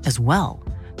homes as well.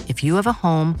 If you have a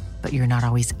home, but you're not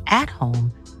always at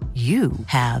home, you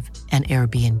have an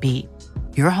Airbnb.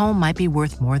 Your home might be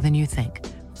worth more than you think.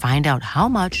 Find out how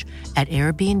much at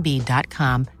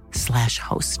airbnb.com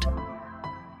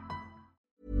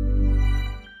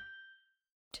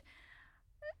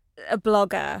A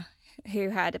blogger who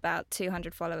had about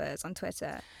 200 followers on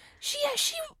Twitter. She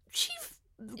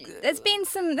There's been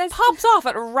some... pops off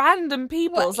at random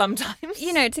people sometimes.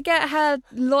 You know, to get her...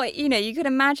 you could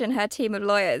imagine her team of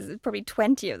lawyers, probably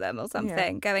 20 of them or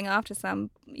something, going after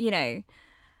some,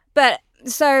 But,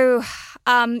 so,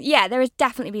 there has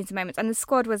definitely been some moments. And the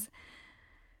squad...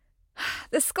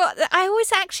 I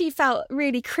always actually felt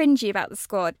really cringy about the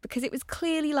squad because it was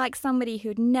clearly like somebody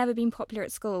who'd never been popular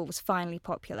at school was finally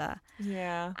popular.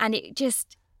 Yeah. And it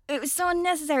was so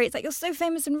unnecessary. It's like, you're so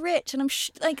famous and rich, and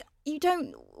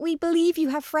we believe you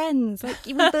have friends. Like,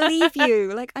 we believe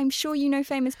you. Like, I'm sure you know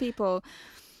famous people.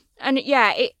 And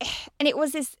it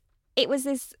was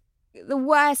the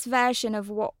worst version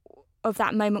of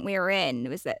that moment we were in,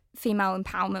 was that female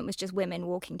empowerment was just women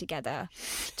walking together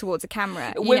towards a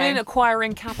camera. Women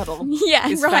acquiring capital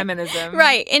is feminism.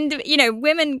 Right.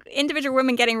 Individual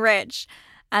women getting rich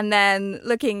and then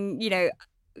looking,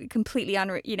 completely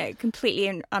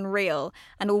unreal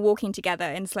and all walking together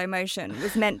in slow motion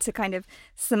was meant to kind of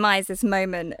surmise this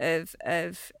moment of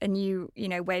a new,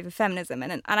 wave of feminism.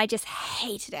 And I just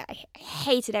hated it. I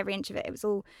hated every inch of it. It was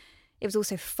all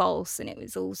so false, and it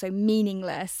was all so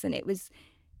meaningless, and it was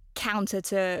counter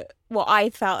to what I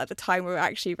felt at the time were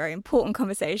actually very important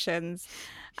conversations.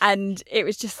 And it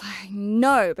was just like,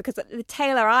 no, because the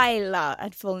Taylor I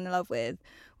had fallen in love with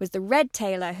was the Red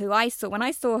Taylor, who I saw when I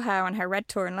saw her on her Red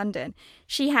tour in London.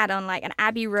 She had on like an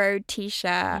Abbey Road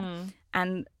t-shirt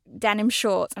and denim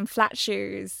shorts and flat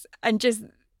shoes, and just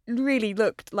really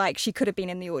looked like she could have been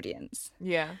in the audience.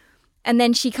 Yeah. And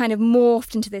then she kind of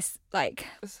morphed into this like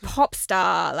pop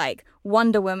star, like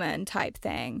Wonder Woman type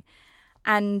thing.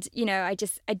 And, I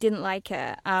didn't like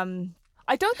it.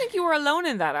 I don't think you were alone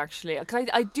in that, actually.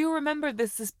 I do remember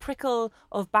this prickle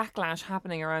of backlash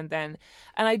happening around then.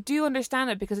 And I do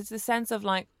understand it, because it's the sense of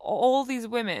like all these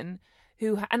women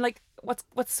who, and like what's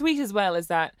sweet as well is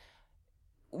that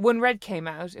when Red came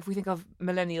out, if we think of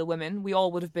millennial women, we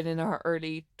all would have been in our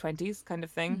early 20s kind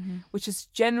of thing, which is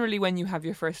generally when you have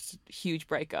your first huge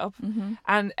breakup.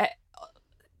 And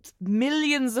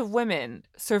millions of women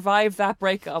survived that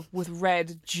breakup with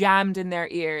Red jammed in their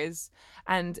ears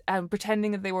and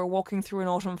pretending that they were walking through an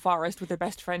autumn forest with their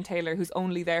best friend Taylor, who's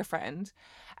only their friend.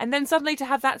 And then suddenly to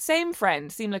have that same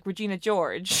friend seem like Regina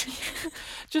George,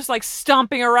 just like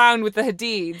stomping around with the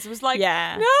Hadids, was like,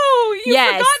 no, you've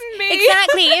forgotten me.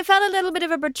 Exactly. It felt a little bit of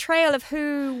a betrayal of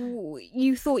who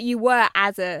you thought you were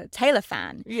as a Taylor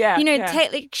fan. Yeah.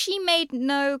 Taylor, she made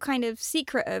no kind of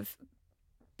secret of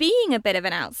being a bit of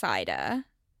an outsider.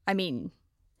 I mean,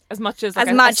 as much as a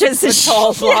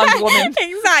tall blonde woman,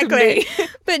 exactly,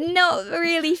 but not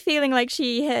really feeling like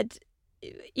she had,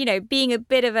 being a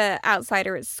bit of an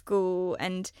outsider at school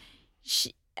and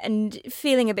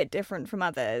feeling a bit different from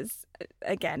others,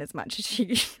 again, as much as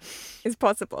she is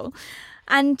possible.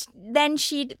 And then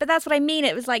but that's what I mean.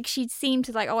 It was like she'd seemed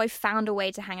to like, I found a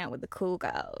way to hang out with the cool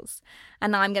girls,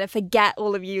 and now I'm going to forget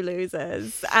all of you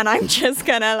losers, and I'm just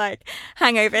going to like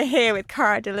hang over here with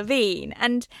Cara Delevingne.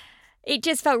 And it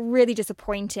just felt really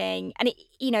disappointing. And it,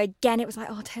 again, it was like,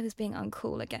 oh, Taylor's being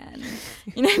uncool again.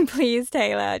 Please,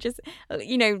 Taylor, just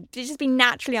be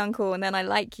naturally uncool, and then I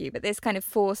like you. But this kind of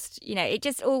forced, it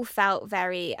just all felt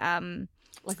very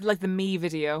like the Me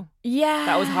video. Yeah,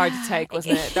 that was hard to take,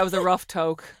 wasn't it? That was a rough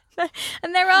toke.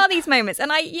 And there are these moments, and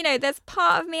there's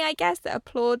part of me, I guess, that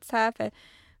applauds her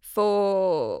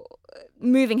for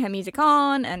moving her music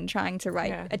on and trying to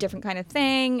write a different kind of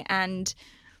thing and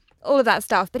all of that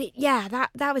stuff. But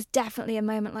that was definitely a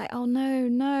moment like, oh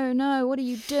no, what are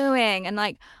you doing? And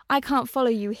like, I can't follow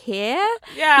you here.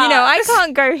 Yeah. I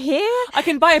can't go here. I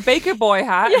can buy a Baker Boy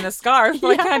hat and a scarf,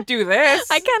 but I can't do this.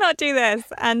 I cannot do this.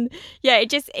 And it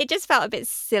just felt a bit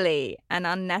silly and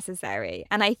unnecessary.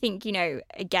 And I think,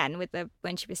 again,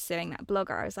 when she was suing that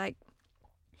blogger, I was like,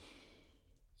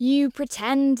 you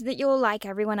pretend that you're like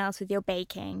everyone else with your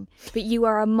baking, but you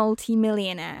are a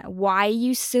multi-millionaire. Why are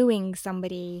you suing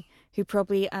somebody who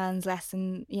probably earns less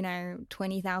than,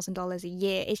 $20,000 a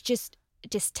year? It's just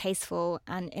distasteful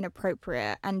and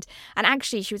inappropriate. And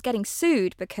actually, she was getting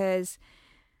sued because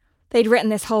they'd written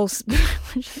this whole,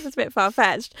 which was a bit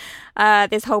far-fetched,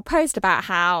 this whole post about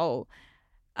how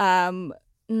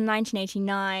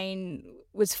 1989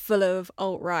 was full of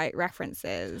alt-right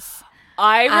references.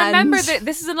 I remember that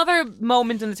this is another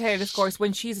moment in the Taylor discourse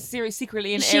when she's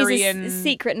secretly an Aryan. She's a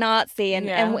secret Nazi, and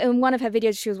in one of her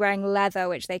videos she was wearing leather,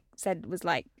 which they said was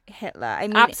like Hitler. I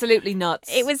mean, absolutely nuts.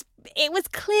 It was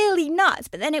clearly nuts,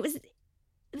 but then it was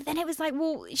then it was like,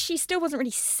 well, she still wasn't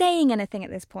really saying anything at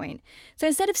this point. So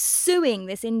instead of suing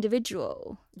this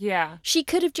individual, she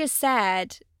could have just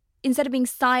said, instead of being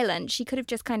silent, she could have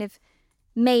just kind of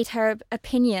made her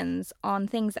opinions on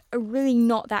things that are really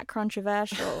not that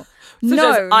controversial.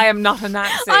 No, I am not a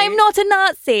Nazi. I'm not a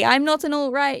Nazi. I'm not an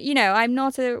alt-right, I'm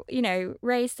not a,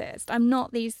 racist. I'm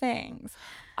not these things.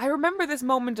 I remember this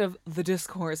moment of the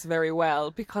discourse very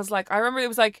well because, like, I remember it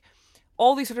was like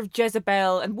all these sort of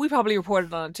Jezebel, and we probably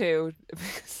reported on it too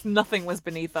because nothing was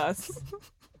beneath us.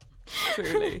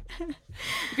 Truly. You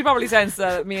could probably sense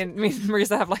that me and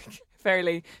Marisa have like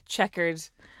fairly checkered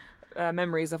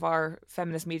memories of our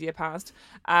feminist media past,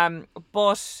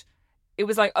 but it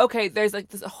was like, okay, there's like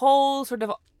this whole sort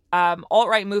of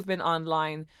alt-right movement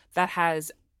online that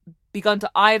has begun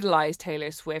to idolize Taylor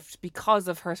Swift because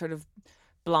of her sort of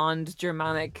blonde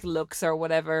Germanic looks or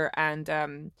whatever,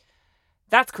 and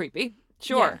that's creepy,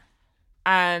 sure,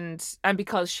 and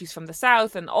because she's from the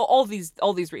South and all these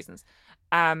reasons,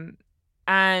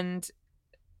 and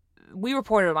we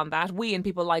reported on that. We and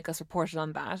people like us reported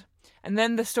on that. And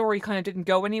then the story kind of didn't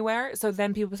go anywhere. So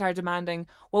then people started demanding,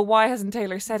 well, why hasn't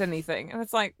Taylor said anything? And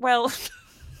it's like, well, is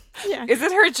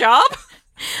it her job?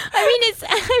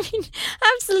 I mean,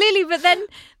 absolutely. But then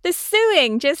the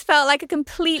suing just felt like a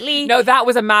completely... No, that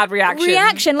was a mad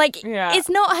reaction. Like, it's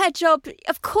not her job.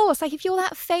 Of course, like, if you're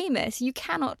that famous, you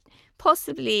cannot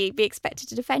possibly be expected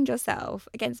to defend yourself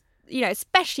against,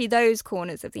 especially those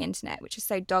corners of the internet, which are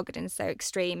so dogged and so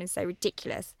extreme and so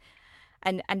ridiculous.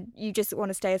 And you just want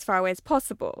to stay as far away as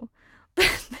possible.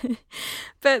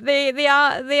 But the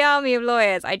army of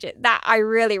lawyers, I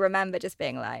really remember just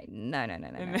being like, no,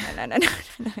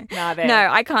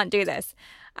 I can't do this.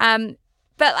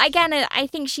 But again, I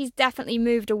think she's definitely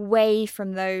moved away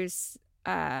from those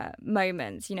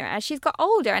moments, as she's got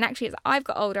older. And actually, as I've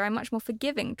got older, I'm much more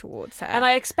forgiving towards her. And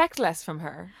I expect less from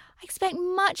her. I expect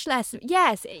much less.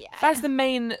 Yes. That's the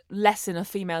main lesson of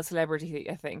female celebrity,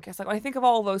 I think. It's like, I think of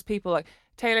all those people like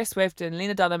Taylor Swift and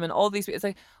Lena Dunham and all these people. It's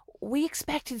like, we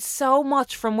expected so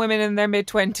much from women in their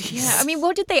mid-20s. Yeah, I mean,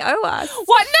 what did they owe us?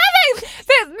 What? Nothing!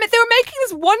 They were making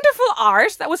this wonderful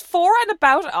art that was for and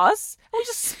about us, and we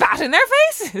just spat in their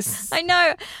faces. I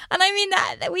know. And I mean,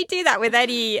 that we do that with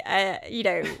any,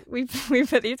 we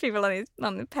put these people on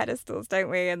the pedestals, don't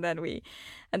we? And then we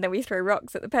throw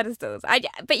rocks at the pedestals.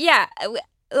 But yeah,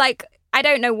 like, I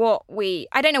don't know what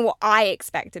I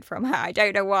expected from her. I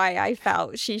don't know why I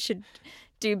felt she should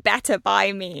do better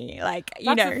by me. Like,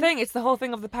 That's the thing. It's the whole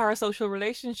thing of the parasocial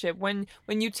relationship. When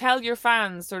you tell your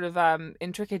fans sort of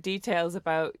intricate details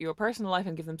about your personal life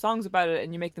and give them songs about it,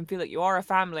 and you make them feel like you are a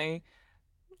family.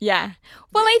 Yeah.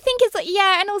 Well, I think it's like,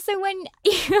 and also when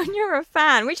you're a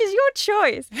fan, which is your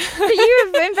choice, but you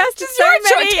have invested so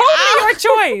many totally your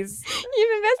choice.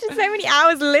 You've invested so many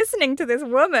hours listening to this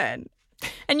woman,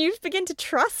 and you begin to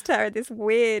trust her in this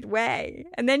weird way,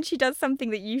 and then she does something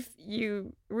that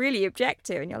you really object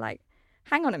to, and you're like,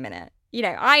 hang on a minute.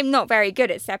 I'm not very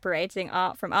good at separating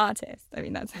art from artists. I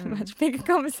mean, that's a much bigger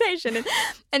conversation,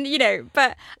 and I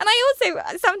also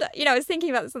sometimes I was thinking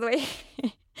about this the way.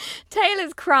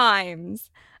 Taylor's crimes,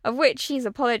 of which she's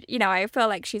apologized, I feel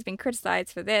like she's been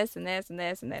criticised for this and this and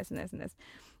this and this and this and this.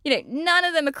 None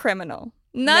of them are criminal.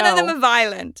 None of them are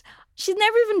violent. She's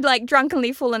never even like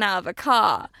drunkenly fallen out of a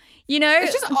car.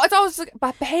 It's always like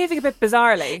behaving a bit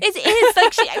bizarrely. It is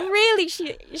like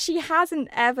she hasn't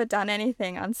ever done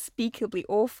anything unspeakably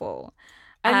awful.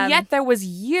 And yet there was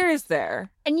years there.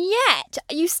 And yet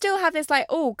you still have this like,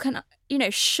 oh,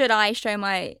 should I show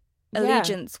my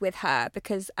allegiance with her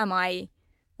because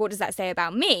what does that say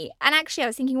about me? And actually I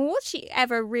was thinking, well, was she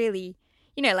ever really,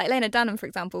 like Lena Dunham, for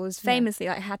example, was famously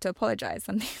like had to apologise.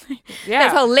 Something like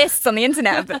there's whole lists on the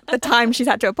internet of the time she's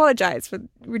had to apologise for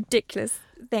ridiculous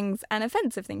things and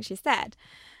offensive things she said.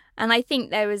 And I think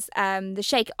there was the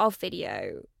Shake It Off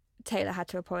video, Taylor had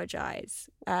to apologise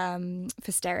for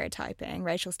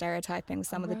racial stereotyping with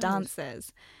some of the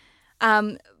dancers.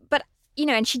 But,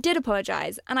 and she did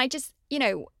apologise. And I just,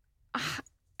 I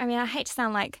mean, I hate to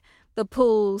sound like the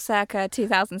Pool circa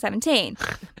 2017,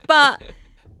 but,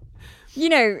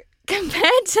 compare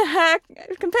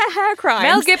her crimes.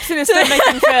 Mel Gibson is still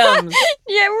making films.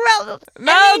 Yeah, well,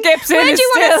 Mel Gibson is still making films. Where do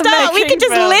you want to start? We could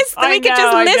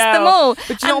just list them all.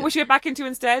 But you know what we should get back into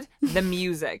instead? The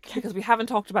music, because we haven't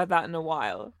talked about that in a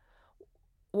while.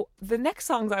 Well, the next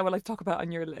songs I would like to talk about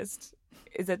on your list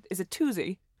is a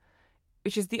Toosie,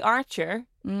 which is The Archer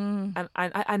and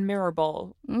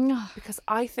Mirrorball, because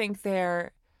I think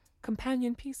they're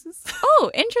companion pieces.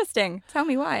 Oh, interesting. Tell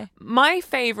me why. My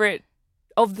favourite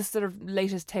of the sort of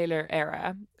latest Taylor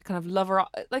era, kind of lover,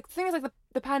 like things like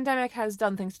the pandemic has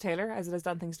done things to Taylor as it has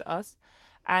done things to us.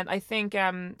 And I think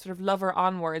sort of Lover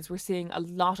onwards, we're seeing a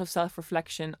lot of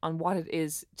self-reflection on what it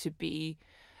is to be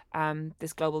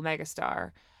this global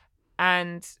megastar.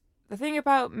 And the thing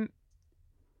about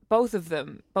both of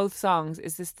them, both songs,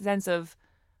 is this sense of,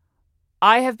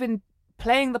 I have been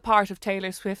playing the part of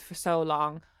Taylor Swift for so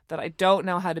long that I don't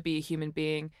know how to be a human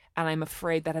being, and I'm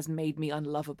afraid that has made me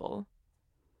unlovable.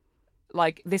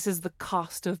 Like, this is the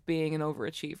cost of being an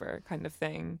overachiever kind of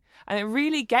thing. And it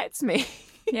really gets me.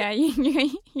 Yeah, you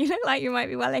look like you might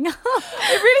be welling up.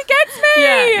 It really gets me.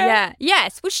 Yeah.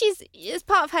 Yes. Well, as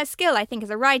part of her skill, I think, as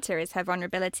a writer, is her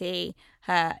vulnerability.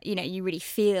 Her, you really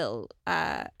feel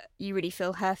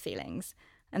her feelings,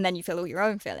 and then you feel all your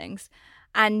own feelings.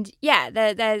 And yeah,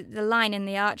 the line in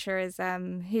The Archer is,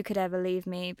 "Who could ever leave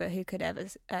me, but who could ever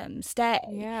stay?"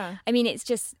 Yeah. I mean, it's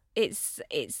just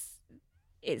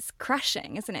it's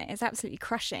crushing, isn't it? It's absolutely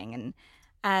crushing,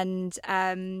 and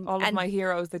all of my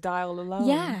heroes, they die all alone.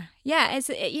 Yeah. It's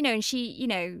and she,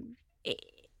 even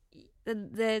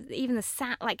the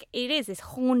sad, like, it is this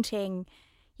haunting,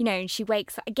 and she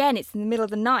wakes up again. It's in the middle of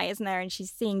the night, isn't there? And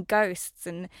she's seeing ghosts,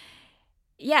 and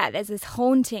yeah, there's this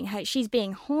haunting. She's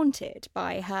being haunted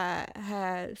by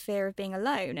her fear of being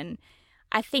alone, and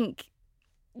I think,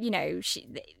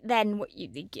 then what you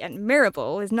get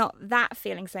Mirrorball is not that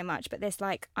feeling so much, but this,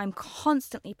 like, I'm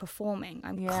constantly performing.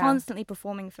 I'm constantly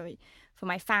performing for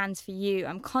my fans, for you.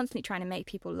 I'm constantly trying to make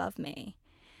people love me.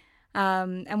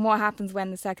 And what happens when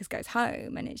the circus goes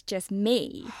home and it's just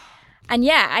me? And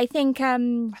yeah, I think I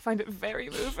find it very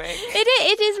moving.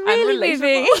 It is really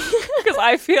moving because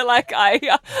I feel like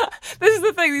this is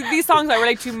the thing. These songs I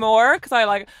relate to more because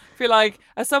I feel like,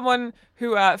 as someone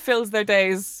who fills their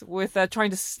days with trying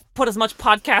to put as much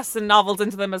podcasts and novels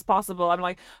into them as possible, I'm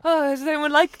like, oh, does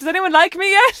anyone like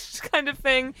me yet? Kind of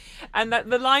thing. And that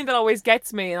the line that always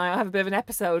gets me, and I have a bit of an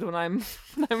episode when I'm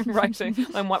writing,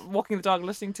 I'm walking the dog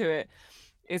listening to it.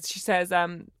 She says,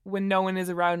 when no one is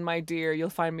around, my dear, you'll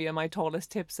find me on my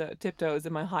tallest tiptoes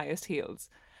and my highest heels.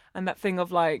 And that thing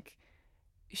of, like,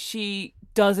 she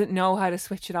doesn't know how to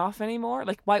switch it off anymore.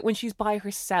 Like, when she's by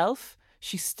herself,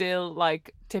 she's still,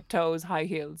 like, tiptoes, high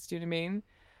heels. Do you know what I mean?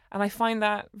 And I find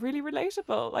that really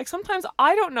relatable. Like, sometimes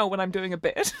I don't know when I'm doing a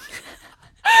bit.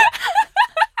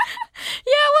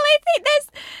 Yeah, well, I think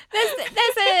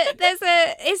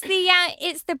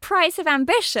it's the price of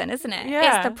ambition, isn't it?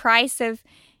 Yeah. It's the price of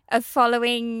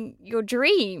following your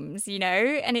dreams,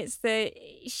 and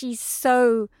she's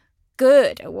so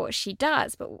good at what she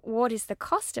does, but what is the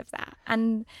cost of that?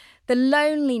 And the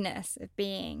loneliness of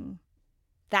being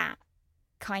that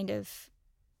kind of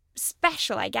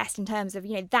special, I guess, in terms of,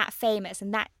 that famous,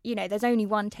 and that, there's only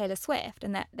one Taylor Swift,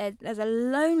 and that there's a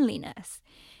loneliness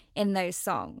in those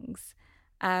songs,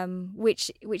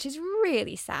 which is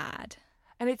really sad.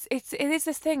 And it is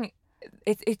this thing.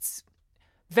 It's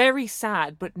very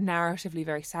sad, but narratively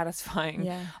very satisfying.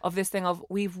 Yeah. Of this thing of,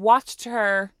 we've watched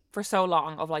her for so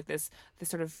long, of like this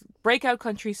sort of breakout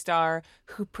country star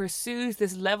who pursues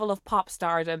this level of pop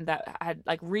stardom that had,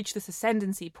 like, reached this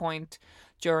ascendancy point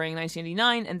during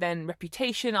 1989, and then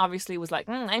Reputation obviously was like,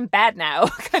 I'm bad now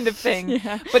kind of thing.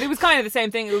 Yeah. But it was kind of the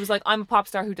same thing. It was like, I'm a pop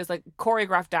star who does, like,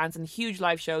 choreographed dance and huge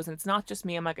live shows, and it's not just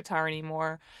me and my guitar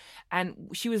anymore.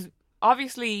 And she was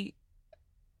obviously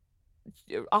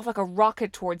off like a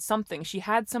rocket towards something. She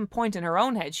had some point in her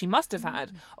own head, she must have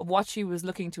had, of what she was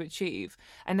looking to achieve,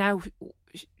 and now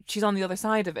she's on the other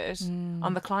side of it,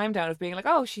 on the climb down of being like,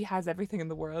 oh, she has everything in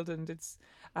the world, and it's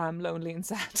lonely and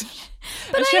sad.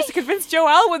 And she has to convince Joe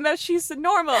Alwyn that she's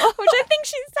normal, which I think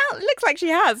looks like she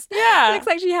has. Yeah, looks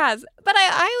like she has. But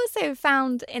I also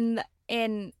found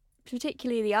in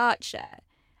particularly The Archer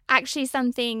actually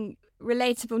something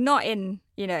relatable, not in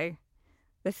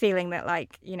the feeling that,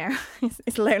 like,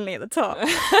 it's lonely at the top,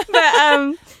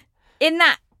 but in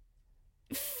that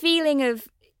feeling of,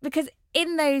 because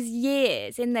in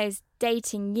those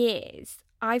dating years,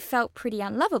 I felt pretty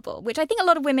unlovable, which I think a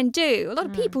lot of women do, a lot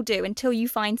of people do, until you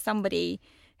find somebody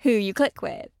who you click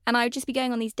with. And I would just be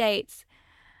going on these dates,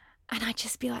 and I'd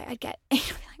just be like, I'd be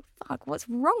like, fuck, what's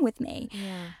wrong with me?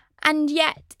 Yeah. And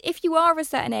yet, if you are of a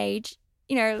certain age,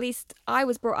 at least I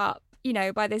was brought up,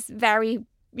 by this very,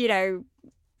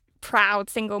 proud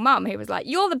single mum who was like,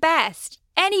 you're the best.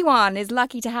 Anyone is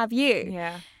lucky to have you.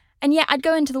 Yeah. And yet I'd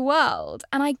go into the world,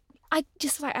 and I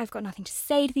just, like, I've got nothing to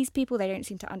say to these people. They don't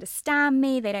seem to understand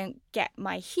me. They don't get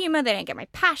my humour. They don't get my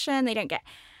passion. And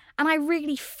I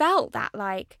really felt that,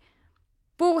 like,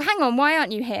 well, hang on, why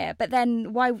aren't you here? But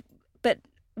then why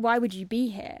would you be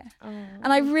here? Oh.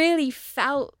 And I really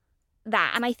felt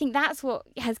that. And I think that's what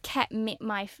has kept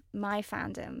my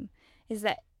fandom, is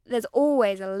that there's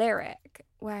always a lyric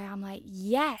where I'm like,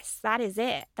 yes, that is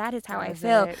it. That is how I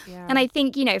feel. Yeah. And I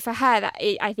think, you know, for her,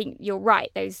 I think you're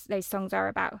right. Those songs are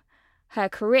about her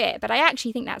career, but I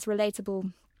actually think that's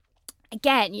relatable.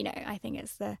 Again, you know, I think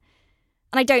it's and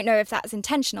I don't know if that's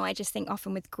intentional. I just think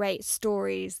often with great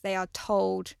stories, they are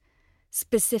told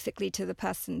specifically to the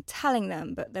person telling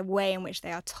them, but the way in which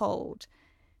they are told,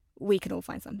 we can all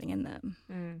find something in them.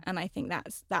 And I think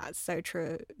that's so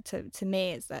true to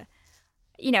me, is that,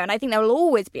 you know, and I think there will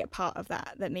always be a part of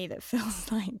that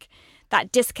feels like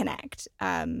that disconnect.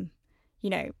 You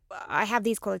know, I have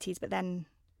these qualities, but then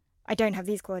I don't have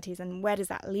these qualities, and where does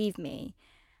that leave me?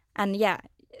 And yeah,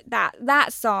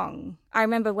 that song, I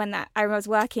remember when I was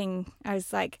working, I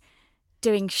was like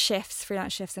doing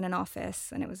freelance shifts in an office,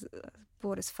 and it was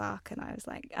bored as fuck, and I was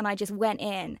like, and I just went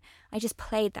in, I just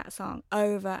played that song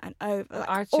over and over, like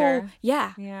Archer.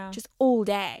 just all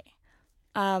day.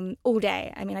 All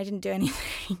day. I mean, I didn't do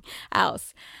anything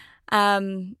else.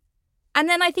 And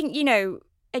then I think, you know,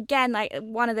 again, like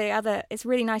one of the other, it's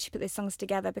really nice to put those songs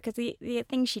together, because the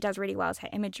thing she does really well is her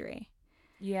imagery.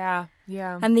 Yeah.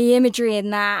 And the imagery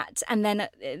in that, and then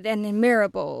in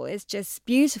Mirrorball is just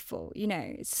beautiful. You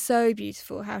know, it's so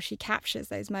beautiful how she captures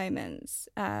those moments.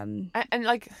 And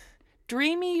like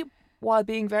dreamy while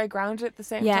being very grounded at the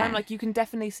same time. Like you can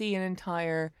definitely see an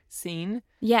entire scene.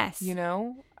 Yes. You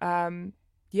know?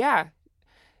 Yeah.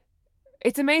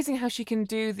 It's amazing how she can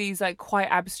do these like quite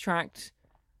abstract,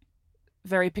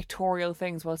 very pictorial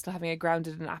things while still having a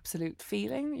grounded and absolute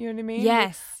feeling. You know what I mean?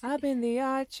 Yes. I've been the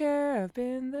archer, I've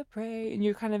been the prey. And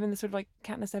you're kind of in the sort of like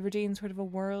Katniss Everdeen sort of a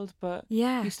world, but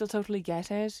you still totally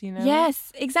get it, you know?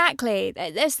 Yes, exactly.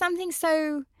 There's something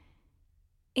so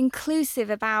inclusive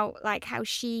about like how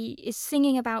she is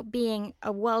singing about being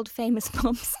a world famous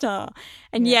pop star,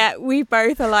 and yet we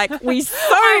both are like, we so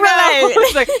relate.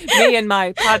 It's like me and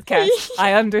my podcast.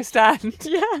 I understand.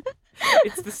 Yeah,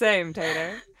 it's the same,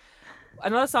 Taylor.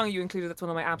 Another song you included that's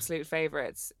one of my absolute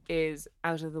favorites is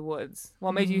Out of the Woods.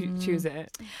 What made you choose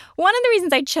it? One of the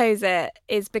reasons I chose it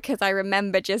is because I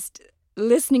remember just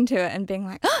listening to it and being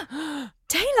like, oh,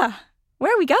 Taylor,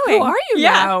 where are we going? Who are you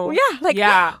now? Yeah,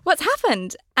 like, what's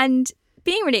happened? And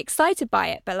being really excited by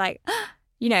it, but like,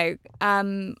 you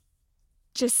know,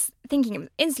 just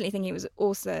instantly thinking it was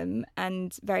awesome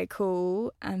and very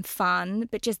cool and fun,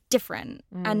 but just different.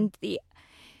 And the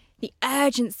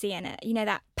urgency in it, you know,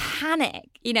 that panic,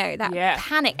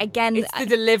 panic again. It's the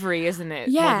delivery, isn't it?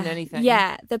 Yeah, more than anything.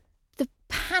 Yeah, the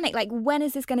panic, like, when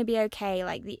is this going to be okay?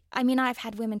 Like, I've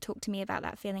had women talk to me about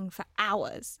that feeling for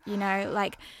hours, you know,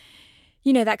 like,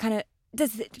 you know, that kind of,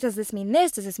 does this mean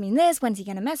this? Does this mean this? When's he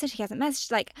going to message? He hasn't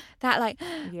messaged. Like that, like,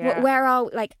 where are,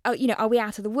 like, oh, you know, are we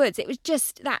out of the woods? It was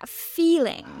just that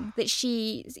feeling that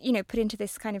she, you know, put into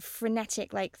this kind of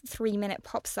frenetic, like, 3-minute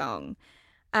pop song.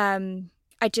 And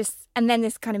then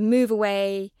this kind of move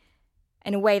away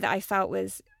in a way that I felt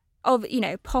was, you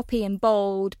know, poppy and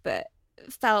bold, but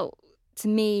felt to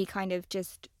me kind of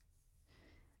just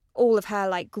all of her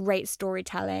like great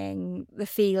storytelling, the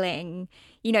feeling,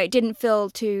 you know, it didn't feel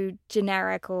too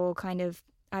generic or kind of,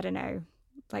 I don't know,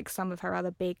 like some of her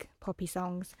other big poppy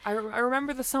songs. I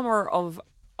remember the summer of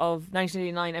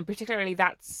 1989, and particularly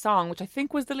that song, which I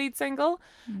think was the lead single,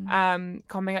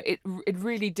 coming out. It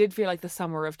really did feel like the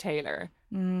summer of Taylor,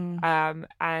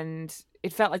 and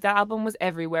it felt like that album was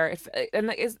everywhere.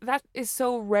 That is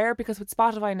so rare, because with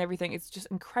Spotify and everything, it's just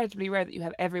incredibly rare that you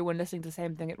have everyone listening to the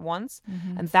same thing at once.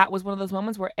 And that was one of those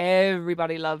moments where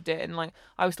everybody loved it, and like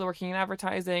I was still working in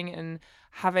advertising and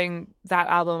having that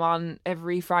album on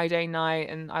every Friday night,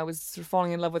 and I was sort of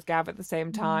falling in love with Gav at the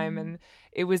same time, and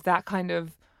it was that kind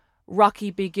of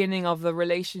rocky beginning of the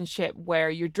relationship where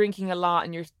you're drinking a lot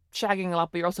and you're shagging a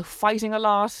lot, but you're also fighting a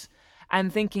lot,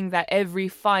 and thinking that every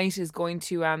fight is going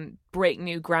to break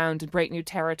new ground and break new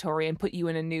territory and put you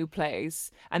in a new place.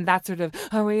 And that sort of,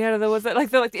 oh yeah, there was like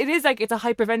it is like, it's a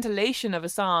hyperventilation of a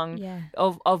song,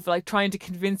 of like trying to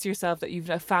convince yourself that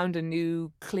you've found a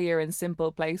new, clear and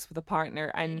simple place with a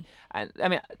partner. And I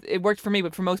mean, it worked for me,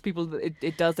 but for most people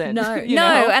it doesn't.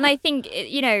 No, and I think,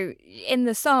 you know, in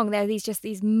the song there are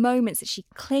these moments that she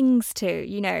clings to,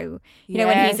 you know,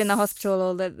 when he's in the hospital,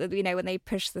 or the you know, when they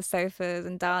push the sofas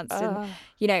and dance, and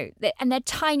you know, and they're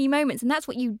tiny moments, and that's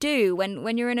what you do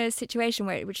when you're in a situation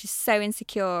which is so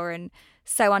insecure and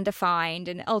so undefined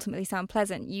and ultimately so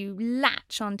unpleasant. You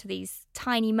latch onto these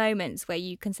tiny moments where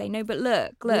you can say, no, but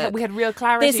look, we had real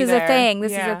clarity. This is a thing.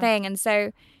 This is a thing. And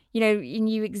so, you know, and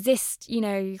you exist, you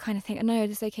know, you kind of think, oh, no,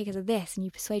 this is okay because of this, and you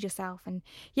persuade yourself. And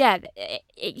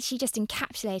she just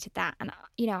encapsulated that. And,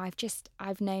 you know,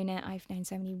 I've known it. I've known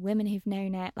so many women who've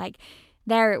known it. Like,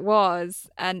 there it was,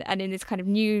 and in this kind of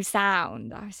new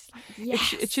sound, I was just like,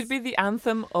 yes. It should be the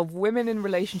anthem of women in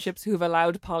relationships who've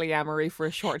allowed polyamory for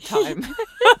a short time.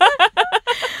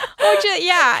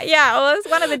 Or it's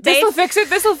one of the This'll fix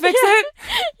it.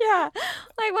 Yeah,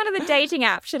 like one of the dating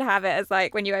apps should have it as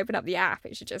like when you open up the app,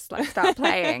 it should just like start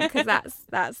playing, because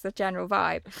that's the general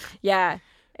vibe. Yeah,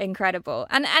 incredible.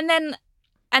 And then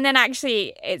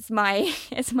actually it's my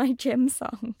gym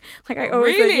song. Like I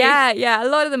always really? Yeah. A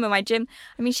lot of them are my gym.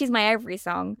 I mean, she's my every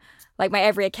song, like my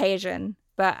every occasion.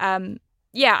 But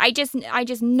I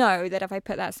just know that if I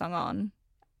put that song on,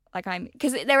 like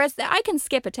because I can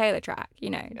skip a Taylor track, you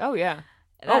know. Oh yeah.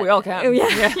 We all can. Oh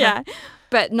yeah.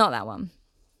 But not that one.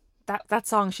 That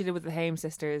song she did with the Haim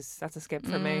sisters, that's a skip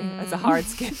for me. It's a hard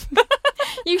skip.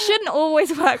 You shouldn't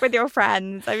always work with your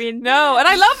friends. I mean, no, and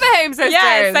I love the Haim sisters.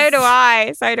 Yeah, so do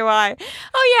I.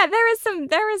 Oh yeah, there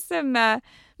is some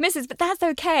misses, but that's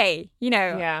okay. You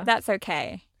know, that's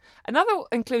okay. Another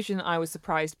inclusion I was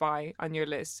surprised by on your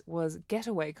list was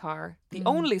Getaway Car, the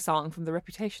only song from the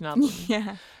Reputation album.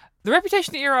 Yeah. The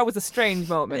Reputation era was a strange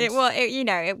moment. It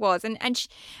was,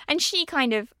 and she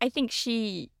kind of, I think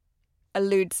she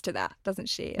alludes to that, doesn't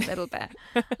she, a little bit?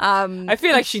 I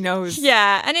feel like she knows.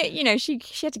 Yeah, and she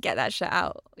had to get that shit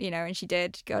out, and she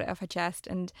did, got it off her chest,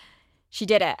 and she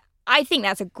did it. I think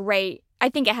I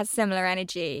think it has similar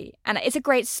energy, and it's a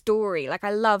great story. Like I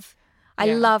love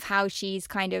how she's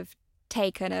kind of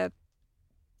taken a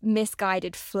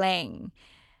misguided fling,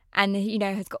 and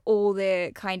has got all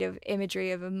the kind of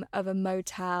imagery of a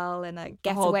motel and a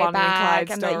getaway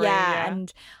bag, and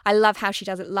and I love how she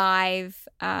does it live,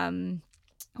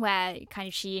 where kind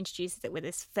of she introduces it with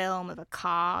this film of a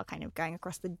car kind of going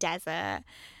across the desert,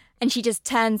 and she just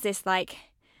turns this like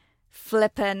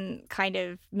flippant kind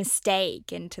of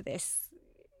mistake into this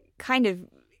kind of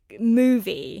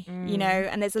movie,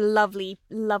 and there's a lovely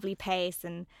pace,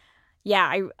 and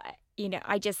I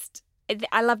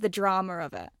love the drama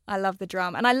of it. I love the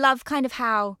drama. And I love kind of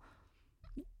how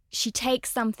she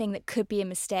takes something that could be a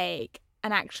mistake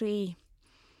and actually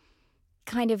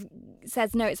kind of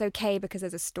says, no, it's okay because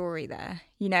there's a story there,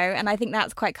 and I think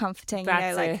that's quite comforting.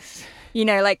 That's like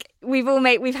we've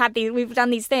done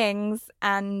these things,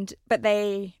 but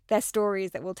they're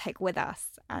stories that we'll take with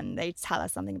us, and they tell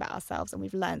us something about ourselves, and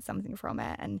we've learned something from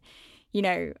it. And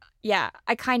I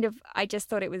just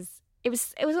thought it was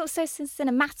also so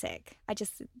cinematic. I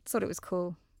just thought it was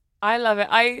cool. I love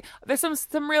it. There's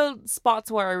some real spots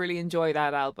where I really enjoy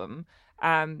that album.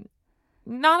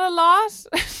 Not a lot.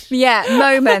 Yeah,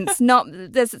 moments.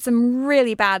 There's some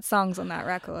really bad songs on that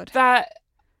record. That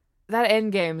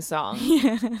Endgame song.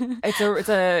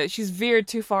 Yeah. She's veered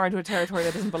too far into a territory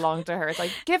that doesn't belong to her. It's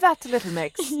like, give that to Little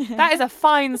Mix. Yeah. That is a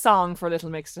fine song for Little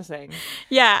Mix to sing.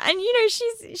 Yeah, and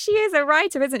she is a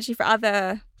writer, isn't she, for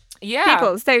other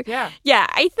people? So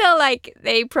I feel like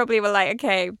they probably were like,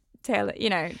 okay, Taylor,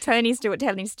 Taylor needs to do what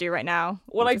Taylor needs to do right now.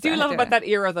 What I do love about that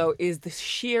era, though, is the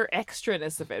sheer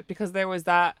extraness of it, because there was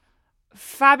that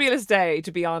fabulous day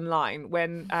to be online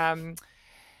when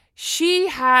she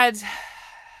had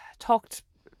talked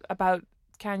about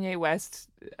Kanye West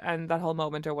and that whole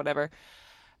moment or whatever,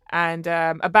 and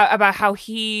about how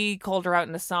he called her out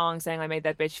in a song saying, I made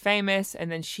that bitch famous,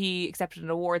 and then she accepted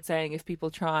an award saying, if people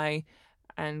try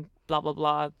and blah blah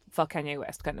blah, fuck Kanye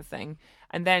West, kind of thing.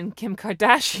 And then Kim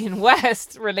Kardashian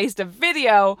West released a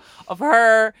video of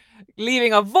her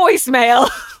leaving a voicemail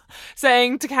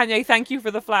saying to Kanye, thank you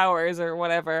for the flowers or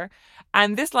whatever.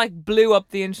 And this like blew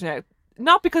up the internet.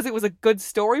 Not because it was a good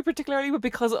story particularly, but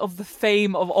because of the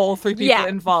fame of all three people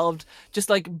involved just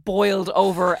like boiled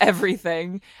over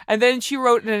everything. And then she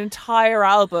wrote an entire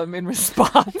album in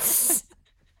response.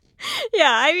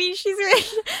 Yeah, I mean, she's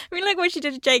really, like what she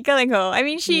did to Jake Gyllenhaal. I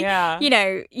mean,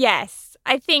 yes.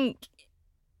 I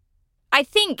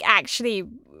think actually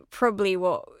probably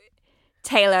what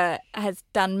Taylor has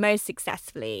done most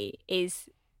successfully is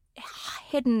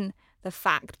hidden the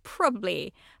fact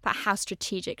probably about how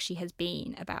strategic she has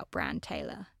been about brand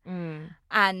Taylor.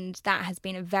 And that has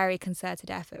been a very concerted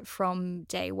effort from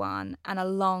day one. And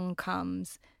along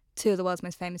comes two of the world's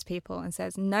most famous people and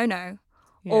says, no,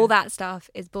 all that stuff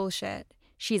is bullshit.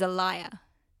 She's a liar.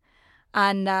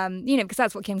 And, because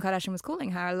that's what Kim Kardashian was calling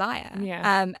her, a liar.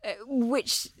 Yeah.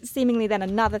 Which seemingly then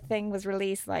another thing was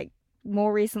released like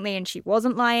more recently and she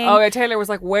wasn't lying. Oh, yeah, Taylor was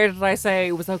like, where did I say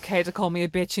it was okay to call me a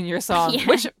bitch in your song? Yeah.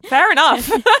 Which, fair enough.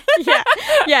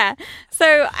 Yeah.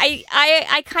 So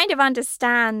I kind of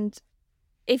understand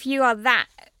if you're that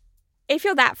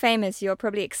famous, you're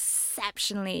probably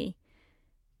exceptionally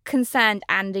concerned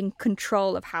and in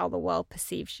control of how the world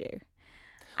perceives you.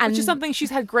 Which is something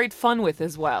she's had great fun with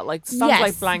as well. Like songs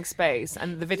like Blank Space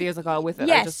and the videos that go with it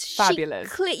are just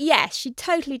fabulous. Yes, she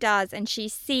totally does. And she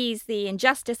sees the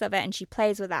injustice of it and she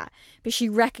plays with that. But she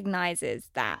recognises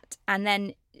that. And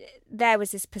then there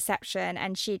was this perception,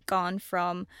 and she'd gone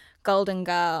from Golden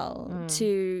Girl to,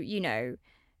 you know,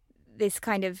 this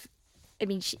kind of, I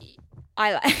mean,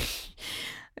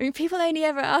 people only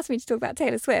ever ask me to talk about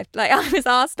Taylor Swift. Like, I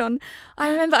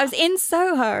remember I was in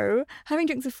Soho having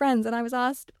drinks with friends, and I was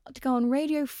asked to go on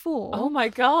Radio 4. Oh my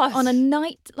gosh. On a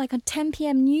night, like a 10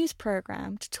 p.m. news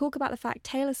program, to talk about the fact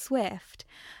Taylor Swift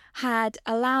had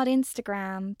allowed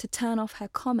Instagram to turn off her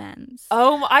comments.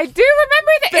 Oh, I do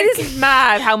remember that. It is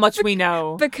mad how much we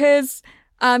know. Because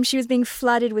she was being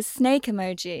flooded with snake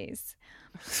emojis.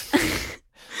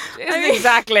 Isn't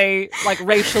exactly like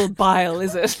racial bile,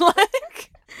 is it?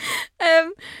 Like,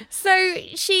 so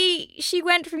she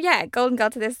went from Golden Girl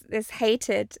to this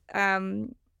hated. You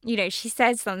know, she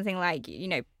says something like, you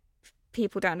know,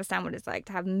 people don't understand what it's like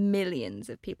to have millions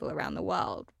of people around the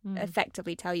world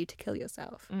effectively tell you to kill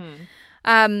yourself.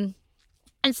 And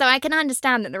so I can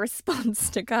understand that the response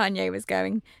to Kanye was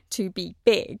going to be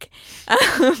big.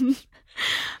 You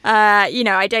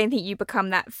know, I don't think you become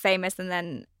that famous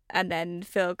and then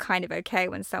feel kind of okay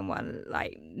when someone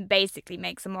like basically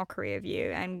makes a mockery of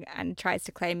you and tries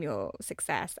to claim your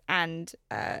success and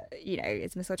you know,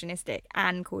 is misogynistic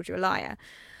and calls you a liar.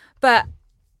 But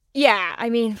yeah, I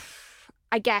mean,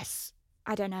 I guess,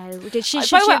 I don't know. Did she? By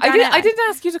the way, I didn't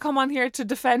ask you to come on here to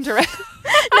defend her. No, and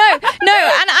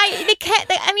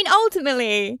I mean,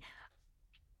 ultimately,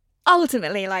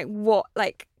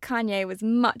 like Kanye was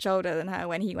much older than her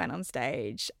when he went on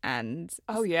stage, and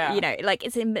you know, like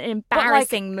it's an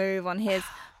embarrassing move on his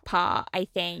part, I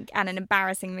think, and an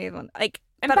embarrassing move on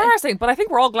embarrassing, but I think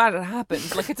we're all glad it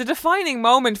happened. Like, it's a defining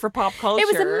moment for pop culture. It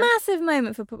was a massive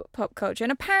moment for pop culture,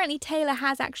 and apparently Taylor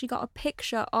has actually got a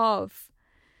picture of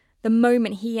the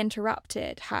moment he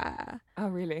interrupted her. Oh,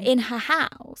 really? In her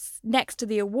house next to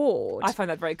the award. I find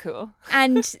that very cool.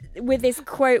 And with this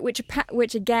quote, which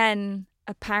again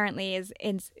apparently is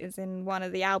in one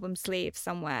of the album sleeves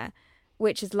somewhere,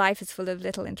 which is "Life is full of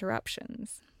little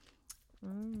interruptions."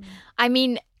 I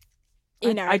mean,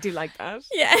 you know, I do like that.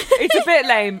 Yeah, it's a bit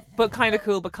lame, but kind of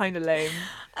cool, but kind of lame.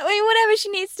 I mean, whatever she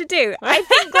needs to do. I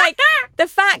think like the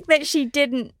fact that she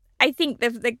didn't. I think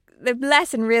the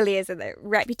lesson really is that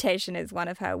Reputation is one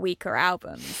of her weaker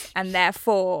albums, and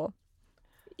therefore,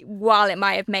 while it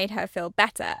might have made her feel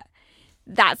better,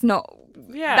 that's not.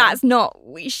 Yeah. That's not.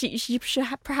 She should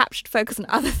perhaps should focus on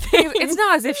other things. It's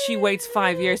not as if she waits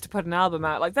 5 years to put an album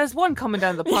out. Like, there's one coming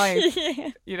down the pipe.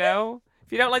 You know.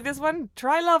 If you don't like this one,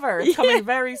 try Lover. It's coming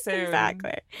very soon.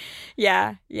 Exactly.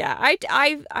 Yeah.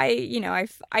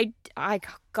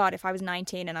 God, if I was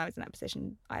 19 and I was in that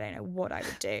position, I don't know what I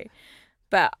would do.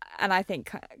 And I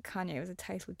think Kanye was a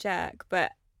total jerk.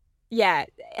 But yeah,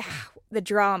 the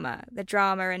drama,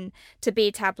 and to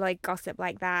be tabloid gossip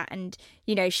like that. And,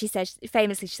 you know, she said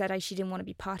she didn't want to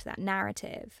be part of that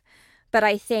narrative. But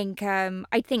I think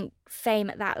fame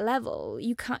at that level,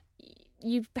 you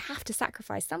have to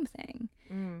sacrifice something.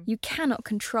 You cannot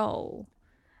control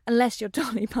unless you're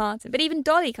Dolly Parton. But even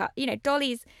Dolly Parton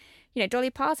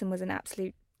was an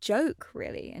absolute joke,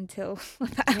 really, until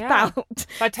about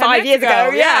 5 years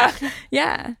ago.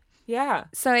 Yeah.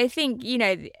 So I think, you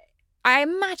know,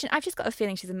 I've just got a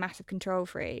feeling she's a massive control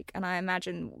freak, and I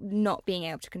imagine not being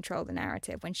able to control the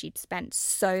narrative when she'd spent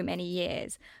so many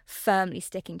years firmly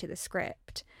sticking to the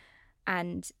script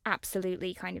and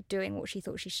absolutely kind of doing what she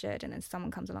thought she should, and then someone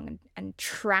comes along and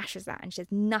trashes that, and there's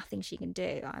nothing she can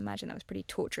do. I imagine that was pretty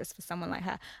torturous for someone like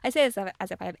her. I say this as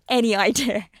if I have any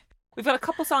idea. We've got a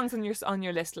couple songs on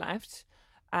your list left.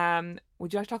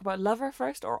 Would you like to talk about Lover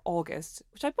first or August,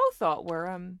 which I both thought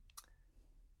were,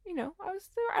 you know,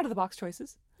 they were out of the box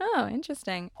choices. Oh,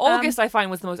 interesting. August I find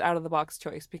was the most out of the box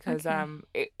choice because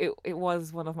it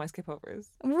was one of my skipovers.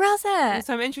 Was it?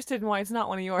 So I'm interested in why it's not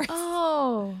one of yours.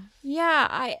 Oh, yeah.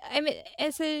 I mean,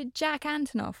 it's a Jack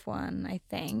Antonoff one, I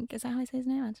think. Is that how I say his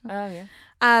name? Antonoff? Oh, yeah.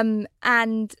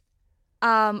 And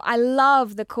I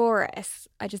love the chorus.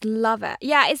 I just love it.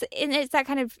 Yeah, it's that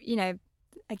kind of, you know,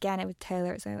 again, it was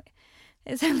Taylor, so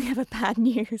it's only ever bad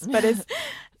news, but it's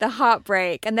the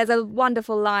heartbreak. And there's a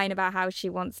wonderful line about how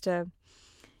she's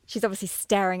obviously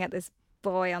staring at this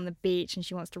boy on the beach and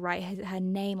she wants to write her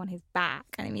name on his back.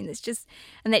 And I mean, it's just,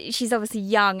 and that she's obviously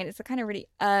young and it's a kind of really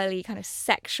early kind of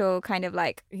sexual kind of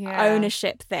like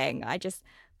ownership thing. I just...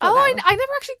 I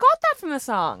never actually got that from the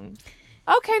song.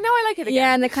 Okay, now I like it again.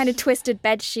 Yeah, and the kind of twisted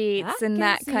bed sheets and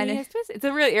that kind of... It's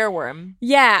a real earworm.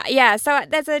 Yeah. So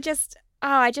there's I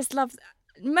just love...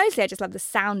 Mostly I just love the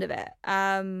sound of it.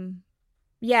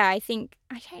 I think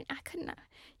I couldn't.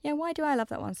 Yeah, why do I love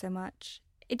that one so much?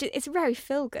 It's very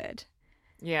feel good.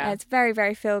 Yeah, it's very,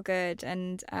 very feel good,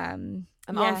 and on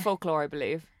Folklore, I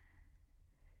believe.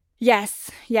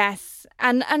 Yes,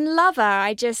 and Lover,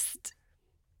 I just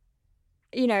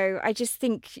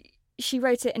think she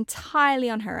wrote it entirely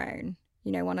on her own.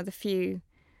 One of the few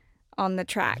on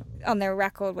the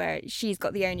record where she's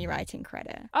got the only writing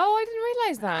credit. Oh, I didn't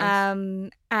realise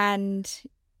that. And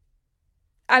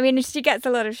I mean, she gets a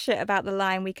lot of shit about the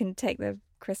line, "We can take the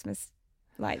Christmas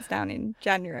lights down in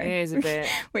January." It is a bit.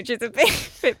 Which is a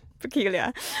bit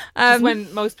peculiar. Just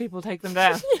when most people take them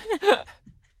down.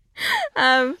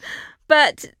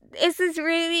 But it's this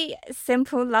really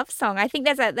simple love song. I think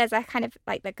there's a kind of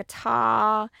like the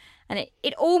guitar, and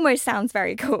it almost sounds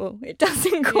very cool. It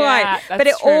doesn't quite, but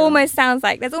it almost sounds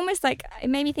like it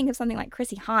made me think of something like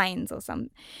Chrissie Hynde or some.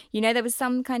 There was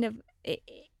some kind of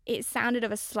it sounded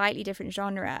of a slightly different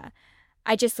genre.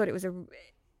 I just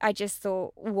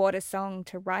thought what a song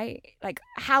to write. Like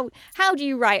how do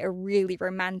you write a really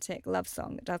romantic love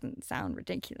song that doesn't sound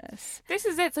ridiculous? This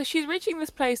is it. So she's reaching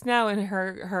this place now in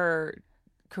her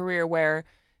career where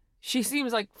she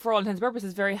seems like, for all intents and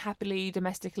purposes, very happily,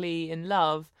 domestically in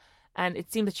love. And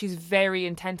it seems that she's very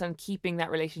intent on keeping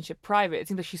that relationship private. It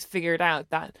seems like she's figured out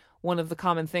that one of the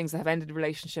common things that have ended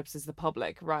relationships is the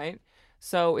public, right?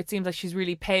 So it seems like she's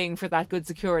really paying for that good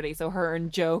security so her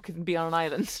and Joe can be on an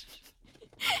island.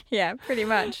 Yeah, pretty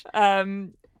much.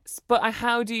 But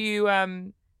how do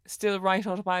you still write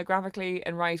autobiographically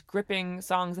and write gripping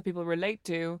songs that people relate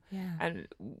to? Yeah. And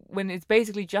when it's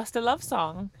basically just a love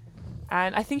song.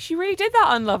 And I think she really did that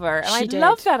on Lover. And I did.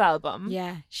 love that album.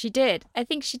 Yeah, she did. I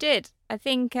think she did. I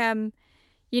think, there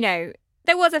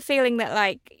was a feeling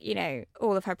that,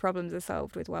 all of her problems are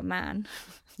solved with one man.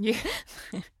 Yeah.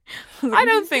 I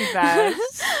don't think that.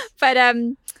 But,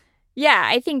 yeah,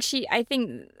 I think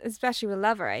especially with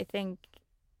Lover, I think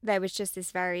there was just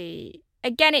this very,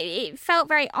 again, it felt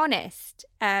very honest.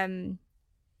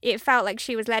 It felt like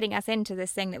she was letting us into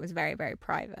this thing that was very, very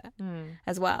private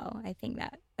as well. I think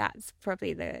that's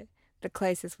probably the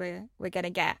closest we're going to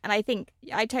get. And I think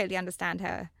I totally understand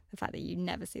the fact that you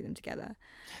never see them together.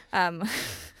 I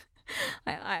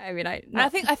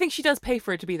think she does pay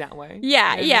for it to be that way.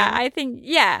 Yeah. I think,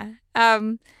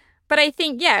 but I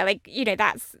think,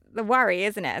 that's the worry,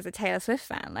 isn't it, as a Taylor Swift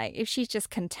fan? Like, if she's just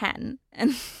content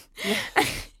and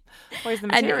where's the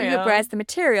material? And where's the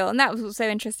material? And that was what's so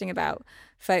interesting about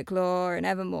Folklore and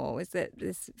Evermore, was that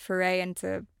this foray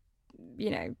into,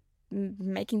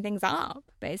 making things up,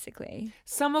 basically.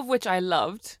 Some of which I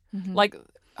loved. Mm-hmm. Like,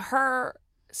 her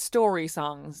story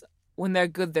songs, when they're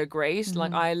good, they're great. Mm-hmm.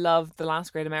 Like, I loved The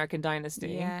Last Great American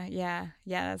Dynasty. Yeah,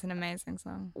 that's an amazing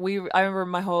song. I remember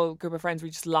my whole group of friends, we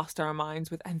just lost our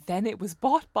minds with, and then it was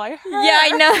bought by her. Yeah,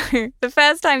 I know. The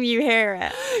first time you hear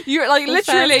it. You're like,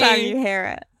 literally. The first time you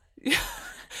hear it.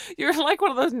 You're like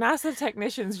one of those NASA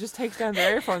technicians who just takes down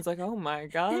their earphones like, oh my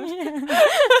God.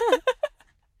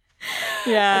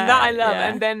 Yeah. And that I love. Yeah.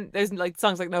 And then there's like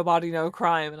songs like No Body, No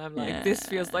Crime. And I'm like, this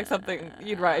feels like something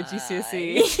you'd write at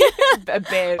GCSE. A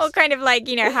bit. Or kind of like,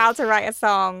 how to write a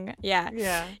song. Yeah,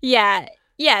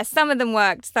 some of them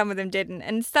worked, some of them didn't.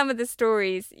 And some of the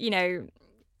stories,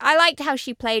 I liked how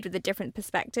she played with the different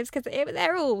perspectives, because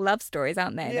they're all love stories,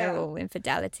 aren't they? Yeah. They're all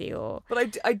infidelity or...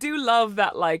 But I do love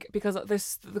that, like, because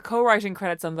the co-writing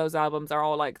credits on those albums are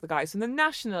all like the guys from The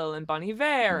National and Bon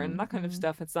Iver and that kind of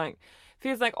stuff. It's like,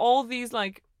 feels like all these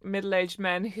like middle-aged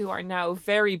men who are now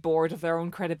very bored of their own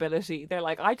credibility. They're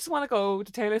like, I just want to go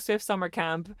to Taylor Swift summer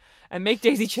camp and make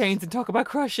daisy chains and talk about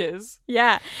crushes.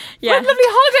 Yeah. What a lovely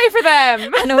holiday for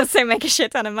them. And also make a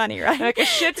shit ton of money, right? Make a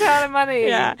shit ton of money.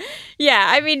 Yeah.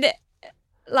 I mean,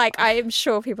 like, I am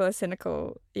sure people are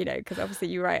cynical, because obviously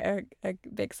you write a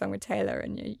big song with Taylor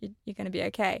and you're going to be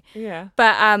okay. Yeah.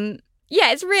 But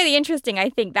yeah, it's really interesting, I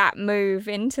think, that move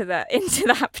into that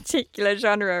particular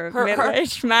genre of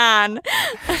middle-aged man.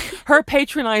 Her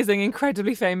patronising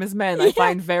incredibly famous men, I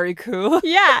find very cool.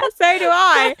 Yeah, so do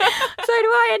I.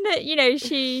 And,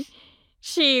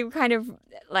 she kind of,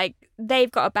 like, they've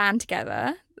got a band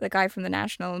together, the guy from The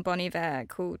National and Bon Iver,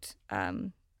 called...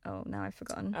 now I've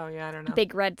forgotten. Oh, yeah, I don't know.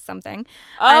 Big Red something.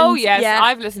 Oh, yes, yeah,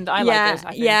 I've listened. I like it,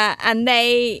 I think. Yeah,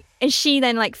 and she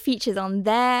then, like, features on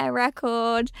their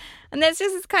record. And there's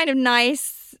just this kind of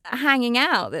nice hanging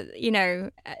out that,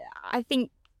 I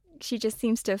think she just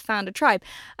seems to have found a tribe.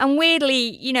 And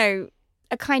weirdly,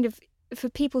 a kind of, for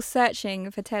people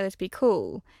searching for Taylor to be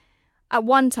cool, at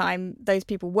one time, those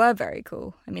people were very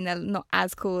cool. I mean, they're not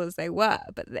as cool as they were,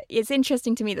 but it's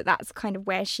interesting to me that that's kind of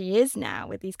where she is now,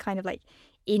 with these kind of, like,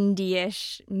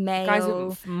 indie-ish male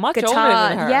guys much guitar.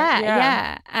 older than her.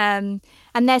 Yeah.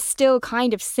 and they're still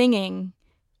kind of singing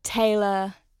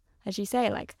Taylor, as you say,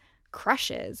 like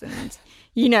crushes and,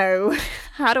 you know,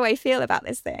 how do I feel about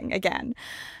this thing again?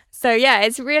 So yeah,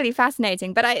 it's really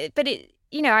fascinating. But it,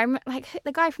 you know, I'm like,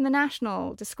 the guy from The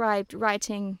National described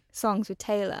writing songs with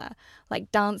Taylor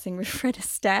like dancing with Fred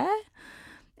Astaire.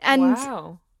 And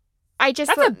wow. I just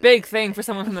that's thought, a big thing for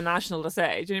someone from The National to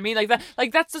say. Do you know what I mean? Like that,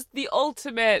 like that's just the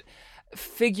ultimate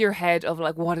figurehead of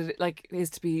like what it like is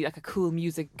to be like a cool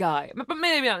music guy. But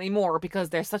maybe not anymore because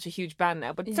they're such a huge band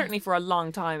now. But certainly for a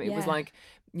long time, it was like,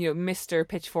 you know, Mr.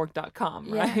 Pitchfork.com,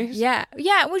 right? Yeah,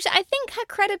 which I think her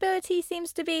credibility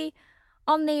seems to be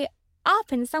on the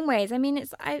up in some ways. I mean,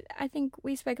 it's I think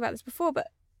we spoke about this before, but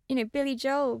you know, Billy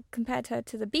Joel compared her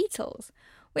to the Beatles,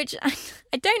 which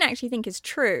I don't actually think is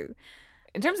true.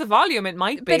 In terms of volume, it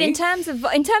might be. But in terms of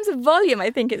volume,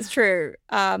 I think it's true.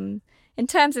 In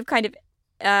terms of kind of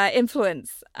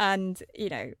influence, and you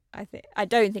know, I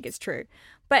don't think it's true.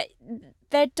 But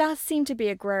there does seem to be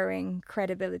a growing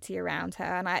credibility around her,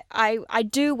 and I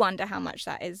do wonder how much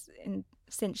that is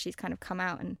since she's kind of come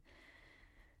out and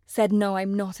said, no,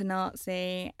 I'm not a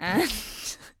Nazi. And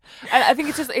I think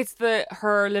it's the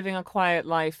her living a quiet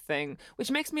life thing,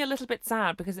 which makes me a little bit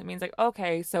sad because it means like,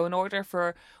 okay, so in order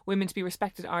for women to be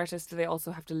respected artists, do they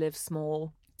also have to live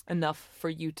small enough for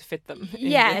you to fit them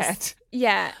in your head?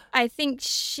 Yeah, I think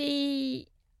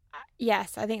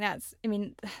I think that's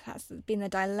been the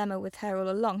dilemma with her all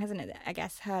along, hasn't it? I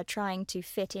guess her trying to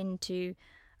fit into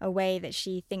a way that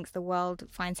she thinks the world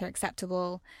finds her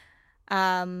acceptable,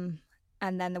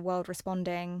 and then the world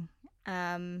responding.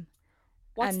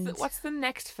 What's the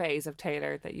next phase of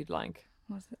Taylor that you'd like?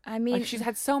 I mean, like she's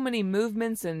had so many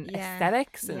movements and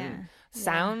aesthetics and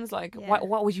sounds. Like,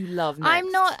 what would you love next?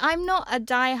 I'm not a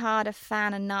diehard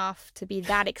fan enough to be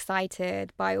that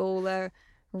excited by all the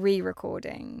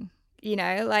re-recording. You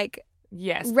know, like,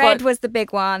 yes, Red was the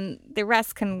big one. The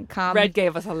rest can come. Red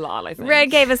gave us a lot, I think. Red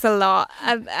gave us a lot.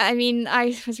 I mean,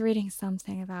 I was reading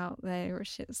something about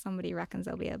somebody reckons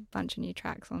there'll be a bunch of new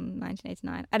tracks on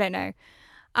 1989. I don't know.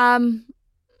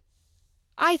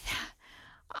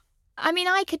 I mean,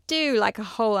 I could do like a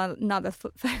whole another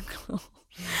folklore.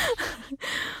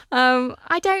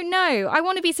 I don't know. I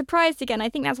want to be surprised again. I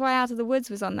think that's why Out of the Woods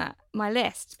was on my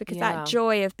list, because that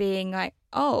joy of being like,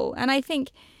 oh, and I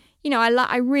think, you know,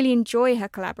 I really enjoy her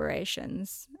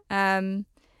collaborations. You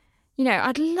know,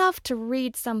 I'd love to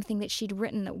read something that she'd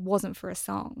written that wasn't for a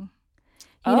song.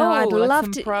 You know, I'd like love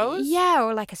some to, prose? yeah,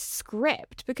 or like a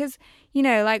script, because, you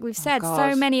know, like we've said,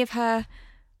 so many of her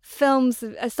songs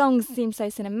seem so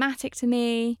cinematic to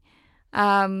me.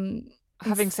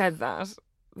 Having said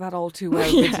that All Too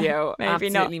Well video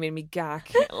absolutely made me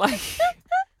gag. Like,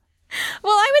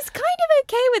 well, I was kind of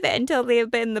okay with it until the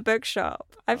bit in the bookshop.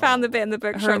 I found the bit in the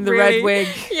bookshop her in the really, red wig.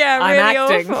 Yeah, I'm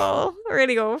really acting. awful.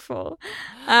 Really awful.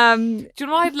 Do you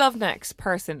know what I'd love next,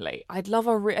 personally? I'd love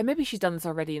and maybe she's done this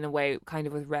already in a way, kind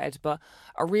of with Red, but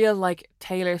a real like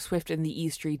Taylor Swift in the E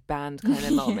Street Band kind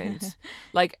of moment.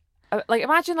 Like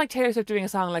imagine like Taylor Swift doing a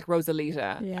song like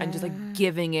Rosalita and just like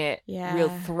giving it real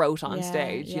throat on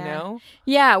stage, you know?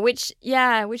 Yeah, which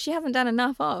she hasn't done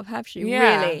enough of, have she?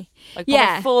 Really? Like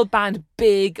a full band,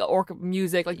 big orchestra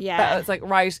music. Like it's like,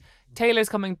 right, Taylor's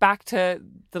coming back to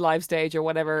the live stage or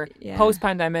whatever,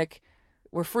 post-pandemic,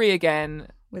 we're free again.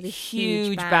 With a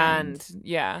huge band.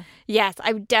 Yeah. Yes,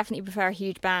 I would definitely prefer a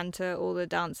huge band to all the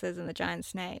dancers and the giant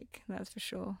snake. That's for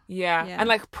sure. Yeah. And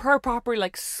like proper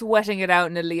like sweating it out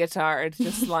in a leotard,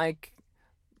 just like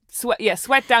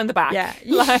sweat down the back. Yeah.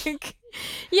 Like,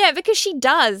 yeah, because she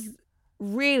does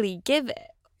really give it.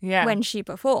 Yeah. When she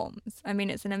performs. I mean,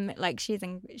 it's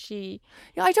she.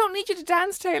 Yeah, I don't need you to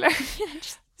dance, Taylor.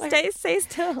 Stay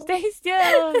still. Stay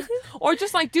still. Or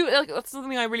just like that's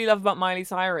something I really love about Miley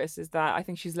Cyrus, is that I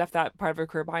think she's left that part of her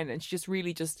career behind, and she just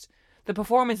really the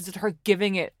performance is just her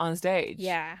giving it on stage.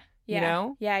 Yeah. You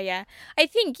know? Yeah. I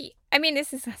think, I mean,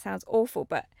 this sounds awful,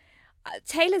 but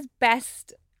Taylor's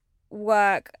best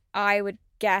work, I would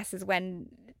guess, is when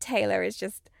Taylor is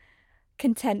just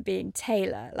content being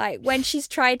Taylor. Like when she's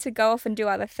tried to go off and do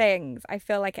other things, I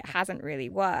feel like it hasn't really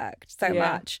worked so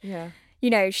much. Yeah.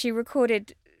 You know, she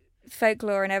recorded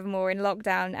Folklore and Evermore in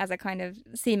lockdown as a kind of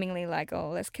seemingly like, oh,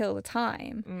 let's kill the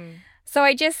time. So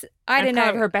I don't know. Kind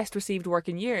of her best received work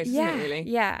in years, isn't it, really?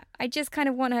 Yeah. I just kind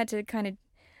of want her to kind of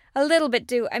a little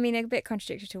bit a bit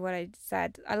contradictory to what I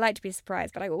said. I like to be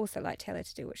surprised, but I also like Taylor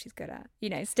to do what she's good at. You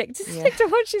know, stick to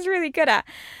what she's really good at.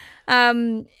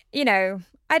 You know,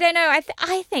 I don't know.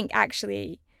 I think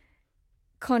actually,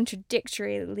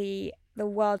 contradictorily, the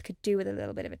world could do with a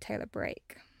little bit of a Taylor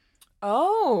break.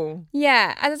 Oh.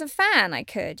 Yeah, as a fan, I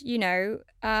could, You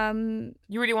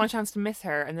really want a chance to miss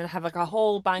her and then have like a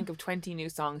whole bank of 20 new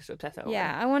songs to obsess over.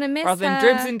 Yeah, I want to miss rather her. than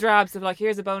dribs and drabs of like,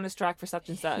 here's a bonus track for such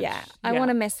and such. Yeah, I want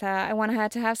to miss her. I want her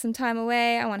to have some time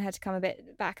away. I want her to come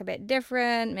back a bit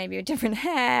different, maybe with different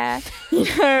hair.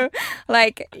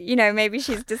 Maybe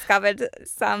she's discovered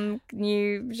some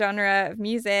new genre of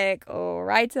music or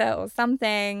writer or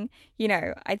something.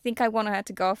 I think I want her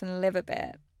to go off and live a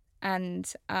bit.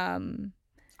 And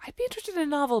I'd be interested in a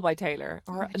novel by Taylor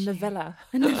or a novella.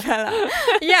 A novella.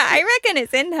 Yeah, I reckon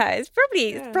it's in her. It's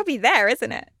probably there,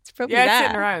 isn't it? It's probably there. It's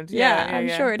sitting around. Yeah, I'm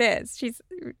sure it is. She's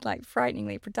like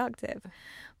frighteningly productive.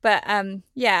 But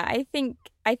I think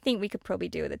we could probably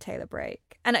do with a Taylor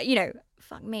break. And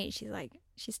fuck me, she's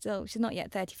not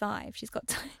yet 35. She's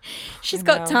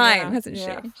got time, hasn't she?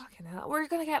 Fucking hell. We're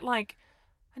gonna get like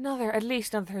at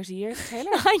least another 30 years of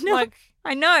Taylor.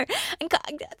 I know. And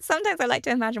sometimes I like to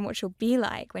imagine what she'll be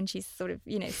like when she's sort of,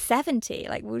 70.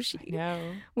 Like, will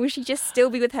she just still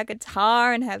be with her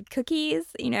guitar and her cookies,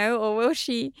 or will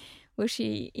she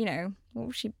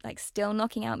like still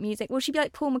knocking out music? Will she be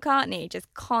like Paul McCartney,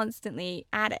 just constantly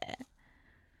at it?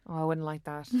 Oh, I wouldn't like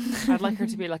that. I'd like her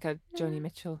to be like a Joni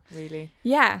Mitchell, really.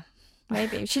 Yeah.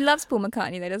 Maybe. She loves Paul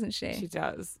McCartney though, doesn't she? She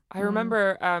does. I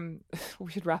remember,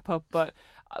 we should wrap up, but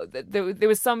there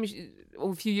was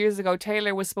a few years ago,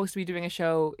 Taylor was supposed to be doing a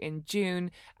show in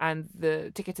June and the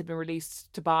tickets had been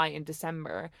released to buy in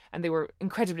December and they were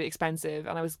incredibly expensive.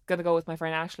 And I was going to go with my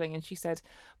friend Aisling and she said,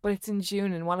 but it's in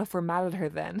June and what if we're mad at her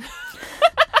then?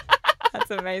 That's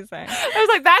amazing. I was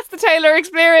like, that's the Taylor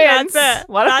experience. That's it.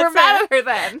 What if we're mad at her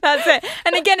then? That's it.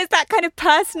 And again, it's that kind of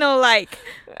personal, like,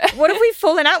 what if we've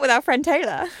fallen out with our friend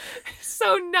Taylor?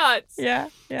 So nuts. Yeah.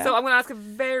 So I'm going to ask a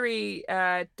very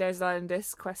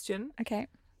Deslandis question. Okay.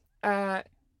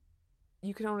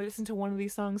 You can only listen to one of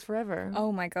these songs forever.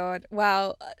 Oh my God.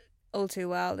 Well, all too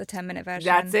well, the 10-minute version.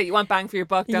 That's it. You want bang for your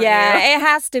buck, don't you? Yeah, it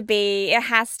has to be.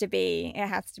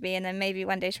 And then maybe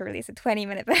one day she'll release a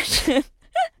 20-minute version.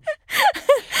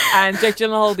 And Jake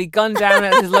Gyllenhaal will be gunned down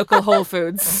at his local Whole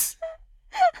Foods.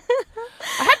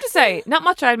 I have to say, not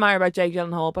much I admire about Jake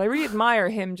Gyllenhaal, but I really admire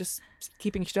him just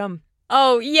keeping stum.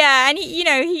 Oh, yeah. And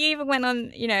he even went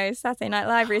on, Saturday Night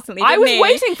Live recently. I was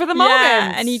waiting for the moment.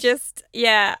 Yeah, and he just,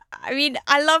 I mean,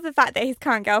 I love the fact that his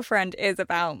current girlfriend is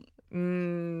about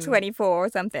 24 or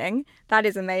something. That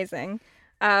is amazing.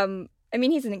 I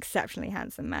mean, he's an exceptionally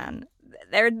handsome man.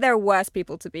 There are worse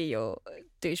people to be your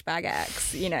douchebag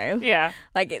ex, Yeah.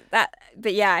 Like that.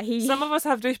 But yeah, some of us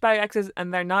have douchebag exes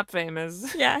and they're not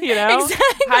famous. Yeah.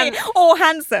 Exactly. Or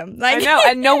handsome. I know.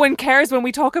 And no one cares when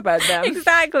we talk about them.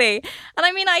 Exactly. And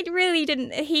I mean, I really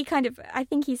didn't. I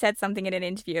think he said something in an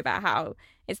interview about how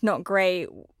it's not great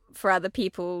for other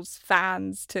people's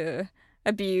fans to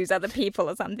abuse other people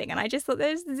or something. And I just thought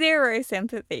there's zero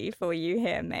sympathy for you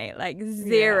here, mate. Like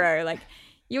zero. Yeah. Like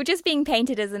you're just being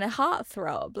painted as a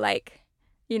heartthrob. Like,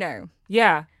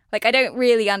 Yeah. Like, I don't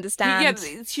really understand.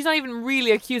 Yeah, she's not even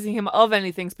really accusing him of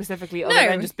anything specifically other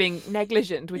than just being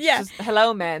negligent, which is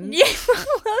hello, men. Yeah,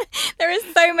 there are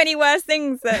so many worse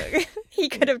things that he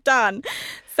could have done.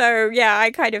 So, yeah,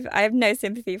 I have no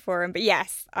sympathy for him. But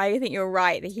yes, I think you're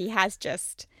right that he has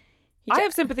just... I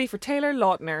have sympathy for Taylor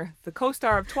Lautner, the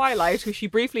co-star of Twilight, who she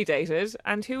briefly dated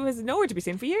and who has nowhere to be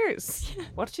seen for years.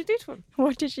 What did she do to him?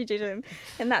 What did she do to him?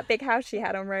 In that big house she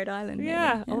had on Rhode Island.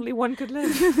 Yeah, only one could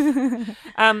live.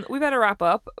 We better wrap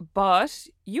up, but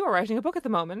you are writing a book at the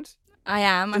moment. I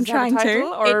am. I'm trying to.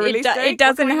 Or a release date? It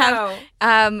doesn't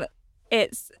have...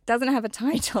 It doesn't have a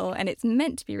title and it's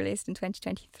meant to be released in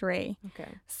 2023.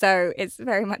 Okay. So it's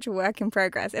very much a work in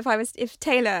progress. If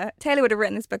Taylor would have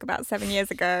written this book about 7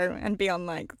 years ago and be on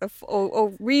like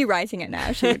or rewriting it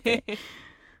now, she would be.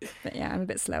 But yeah, I'm a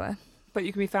bit slower. But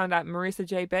you can be found at Marisa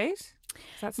J. Bate. Is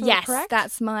that still correct? Yes,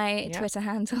 that's my Twitter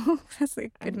handle. That's a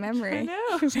good memory. I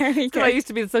know. Very good. I used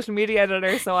to be the social media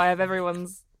editor, so I have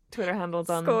everyone's Twitter handles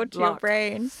on scored to your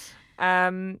brain. Is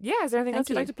there anything else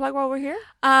you'd like to plug while we're here?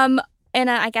 And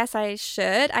I guess I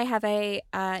should. I have a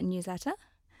newsletter.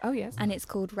 Oh, yes. And it's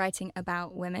called Writing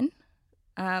About Women,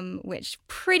 which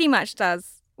pretty much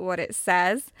does what it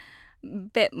says.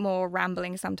 Bit more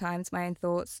rambling sometimes, my own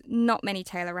thoughts. Not many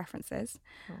Taylor references.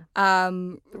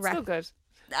 Still good.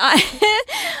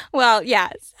 Well,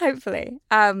 yes, hopefully.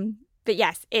 But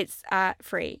yes, it's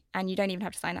free. And you don't even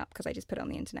have to sign up because I just put it on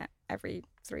the internet every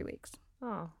 3 weeks.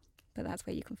 Oh. But that's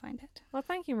where you can find it. Well,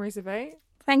 thank you, Marisa Bate.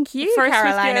 Thank you,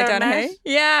 Caroline O'Donoghue.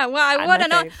 Yeah, well, what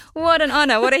an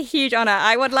honor. What a huge honor.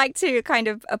 I would like to kind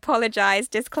of apologize,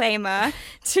 disclaimer,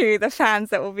 to the fans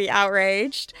that will be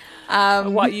outraged.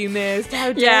 What you missed.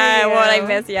 How dare you? What I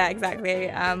missed. Yeah,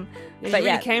 exactly. You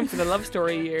really came for the love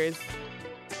story years.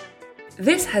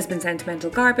 This has been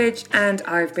Sentimental Garbage, and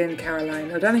I've been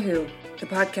Caroline O'Donoghue. The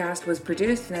podcast was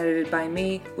produced and edited by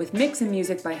me, with mix and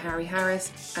music by Harry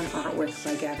Harris and artwork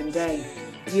by Gavin Day.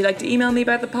 If you'd like to email me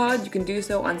about the pod, you can do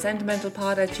so on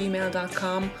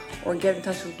sentimentalpod@gmail.com or get in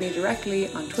touch with me directly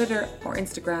on Twitter or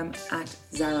Instagram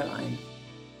 @Zaraline.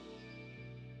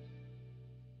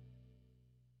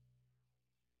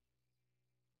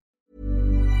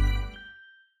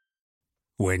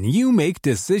 When you make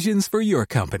decisions for your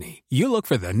company, you look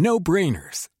for the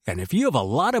no-brainers. And if you have a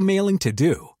lot of mailing to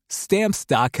do,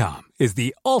 Stamps.com is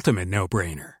the ultimate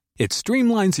no-brainer. It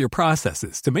streamlines your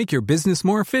processes to make your business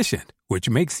more efficient, which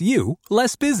makes you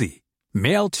less busy.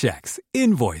 Mail checks,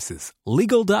 invoices,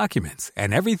 legal documents,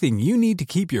 and everything you need to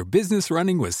keep your business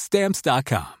running with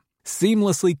Stamps.com.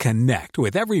 Seamlessly connect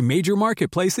with every major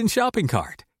marketplace and shopping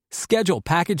cart. Schedule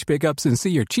package pickups and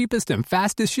see your cheapest and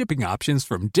fastest shipping options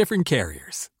from different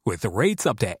carriers, with rates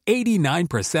up to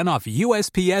 89% off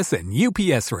USPS and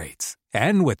UPS rates.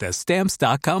 And with the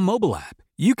Stamps.com mobile app,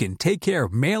 you can take care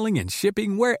of mailing and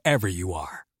shipping wherever you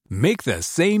are. Make the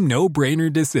same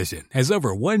no-brainer decision as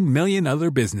over 1 million other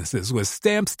businesses with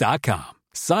Stamps.com.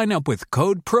 Sign up with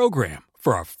code PROGRAM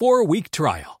for a 4-week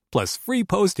trial, plus free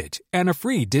postage and a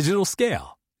free digital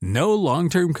scale. No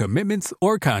long-term commitments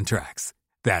or contracts.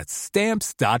 That's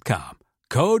Stamps.com.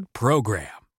 Code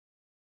PROGRAM.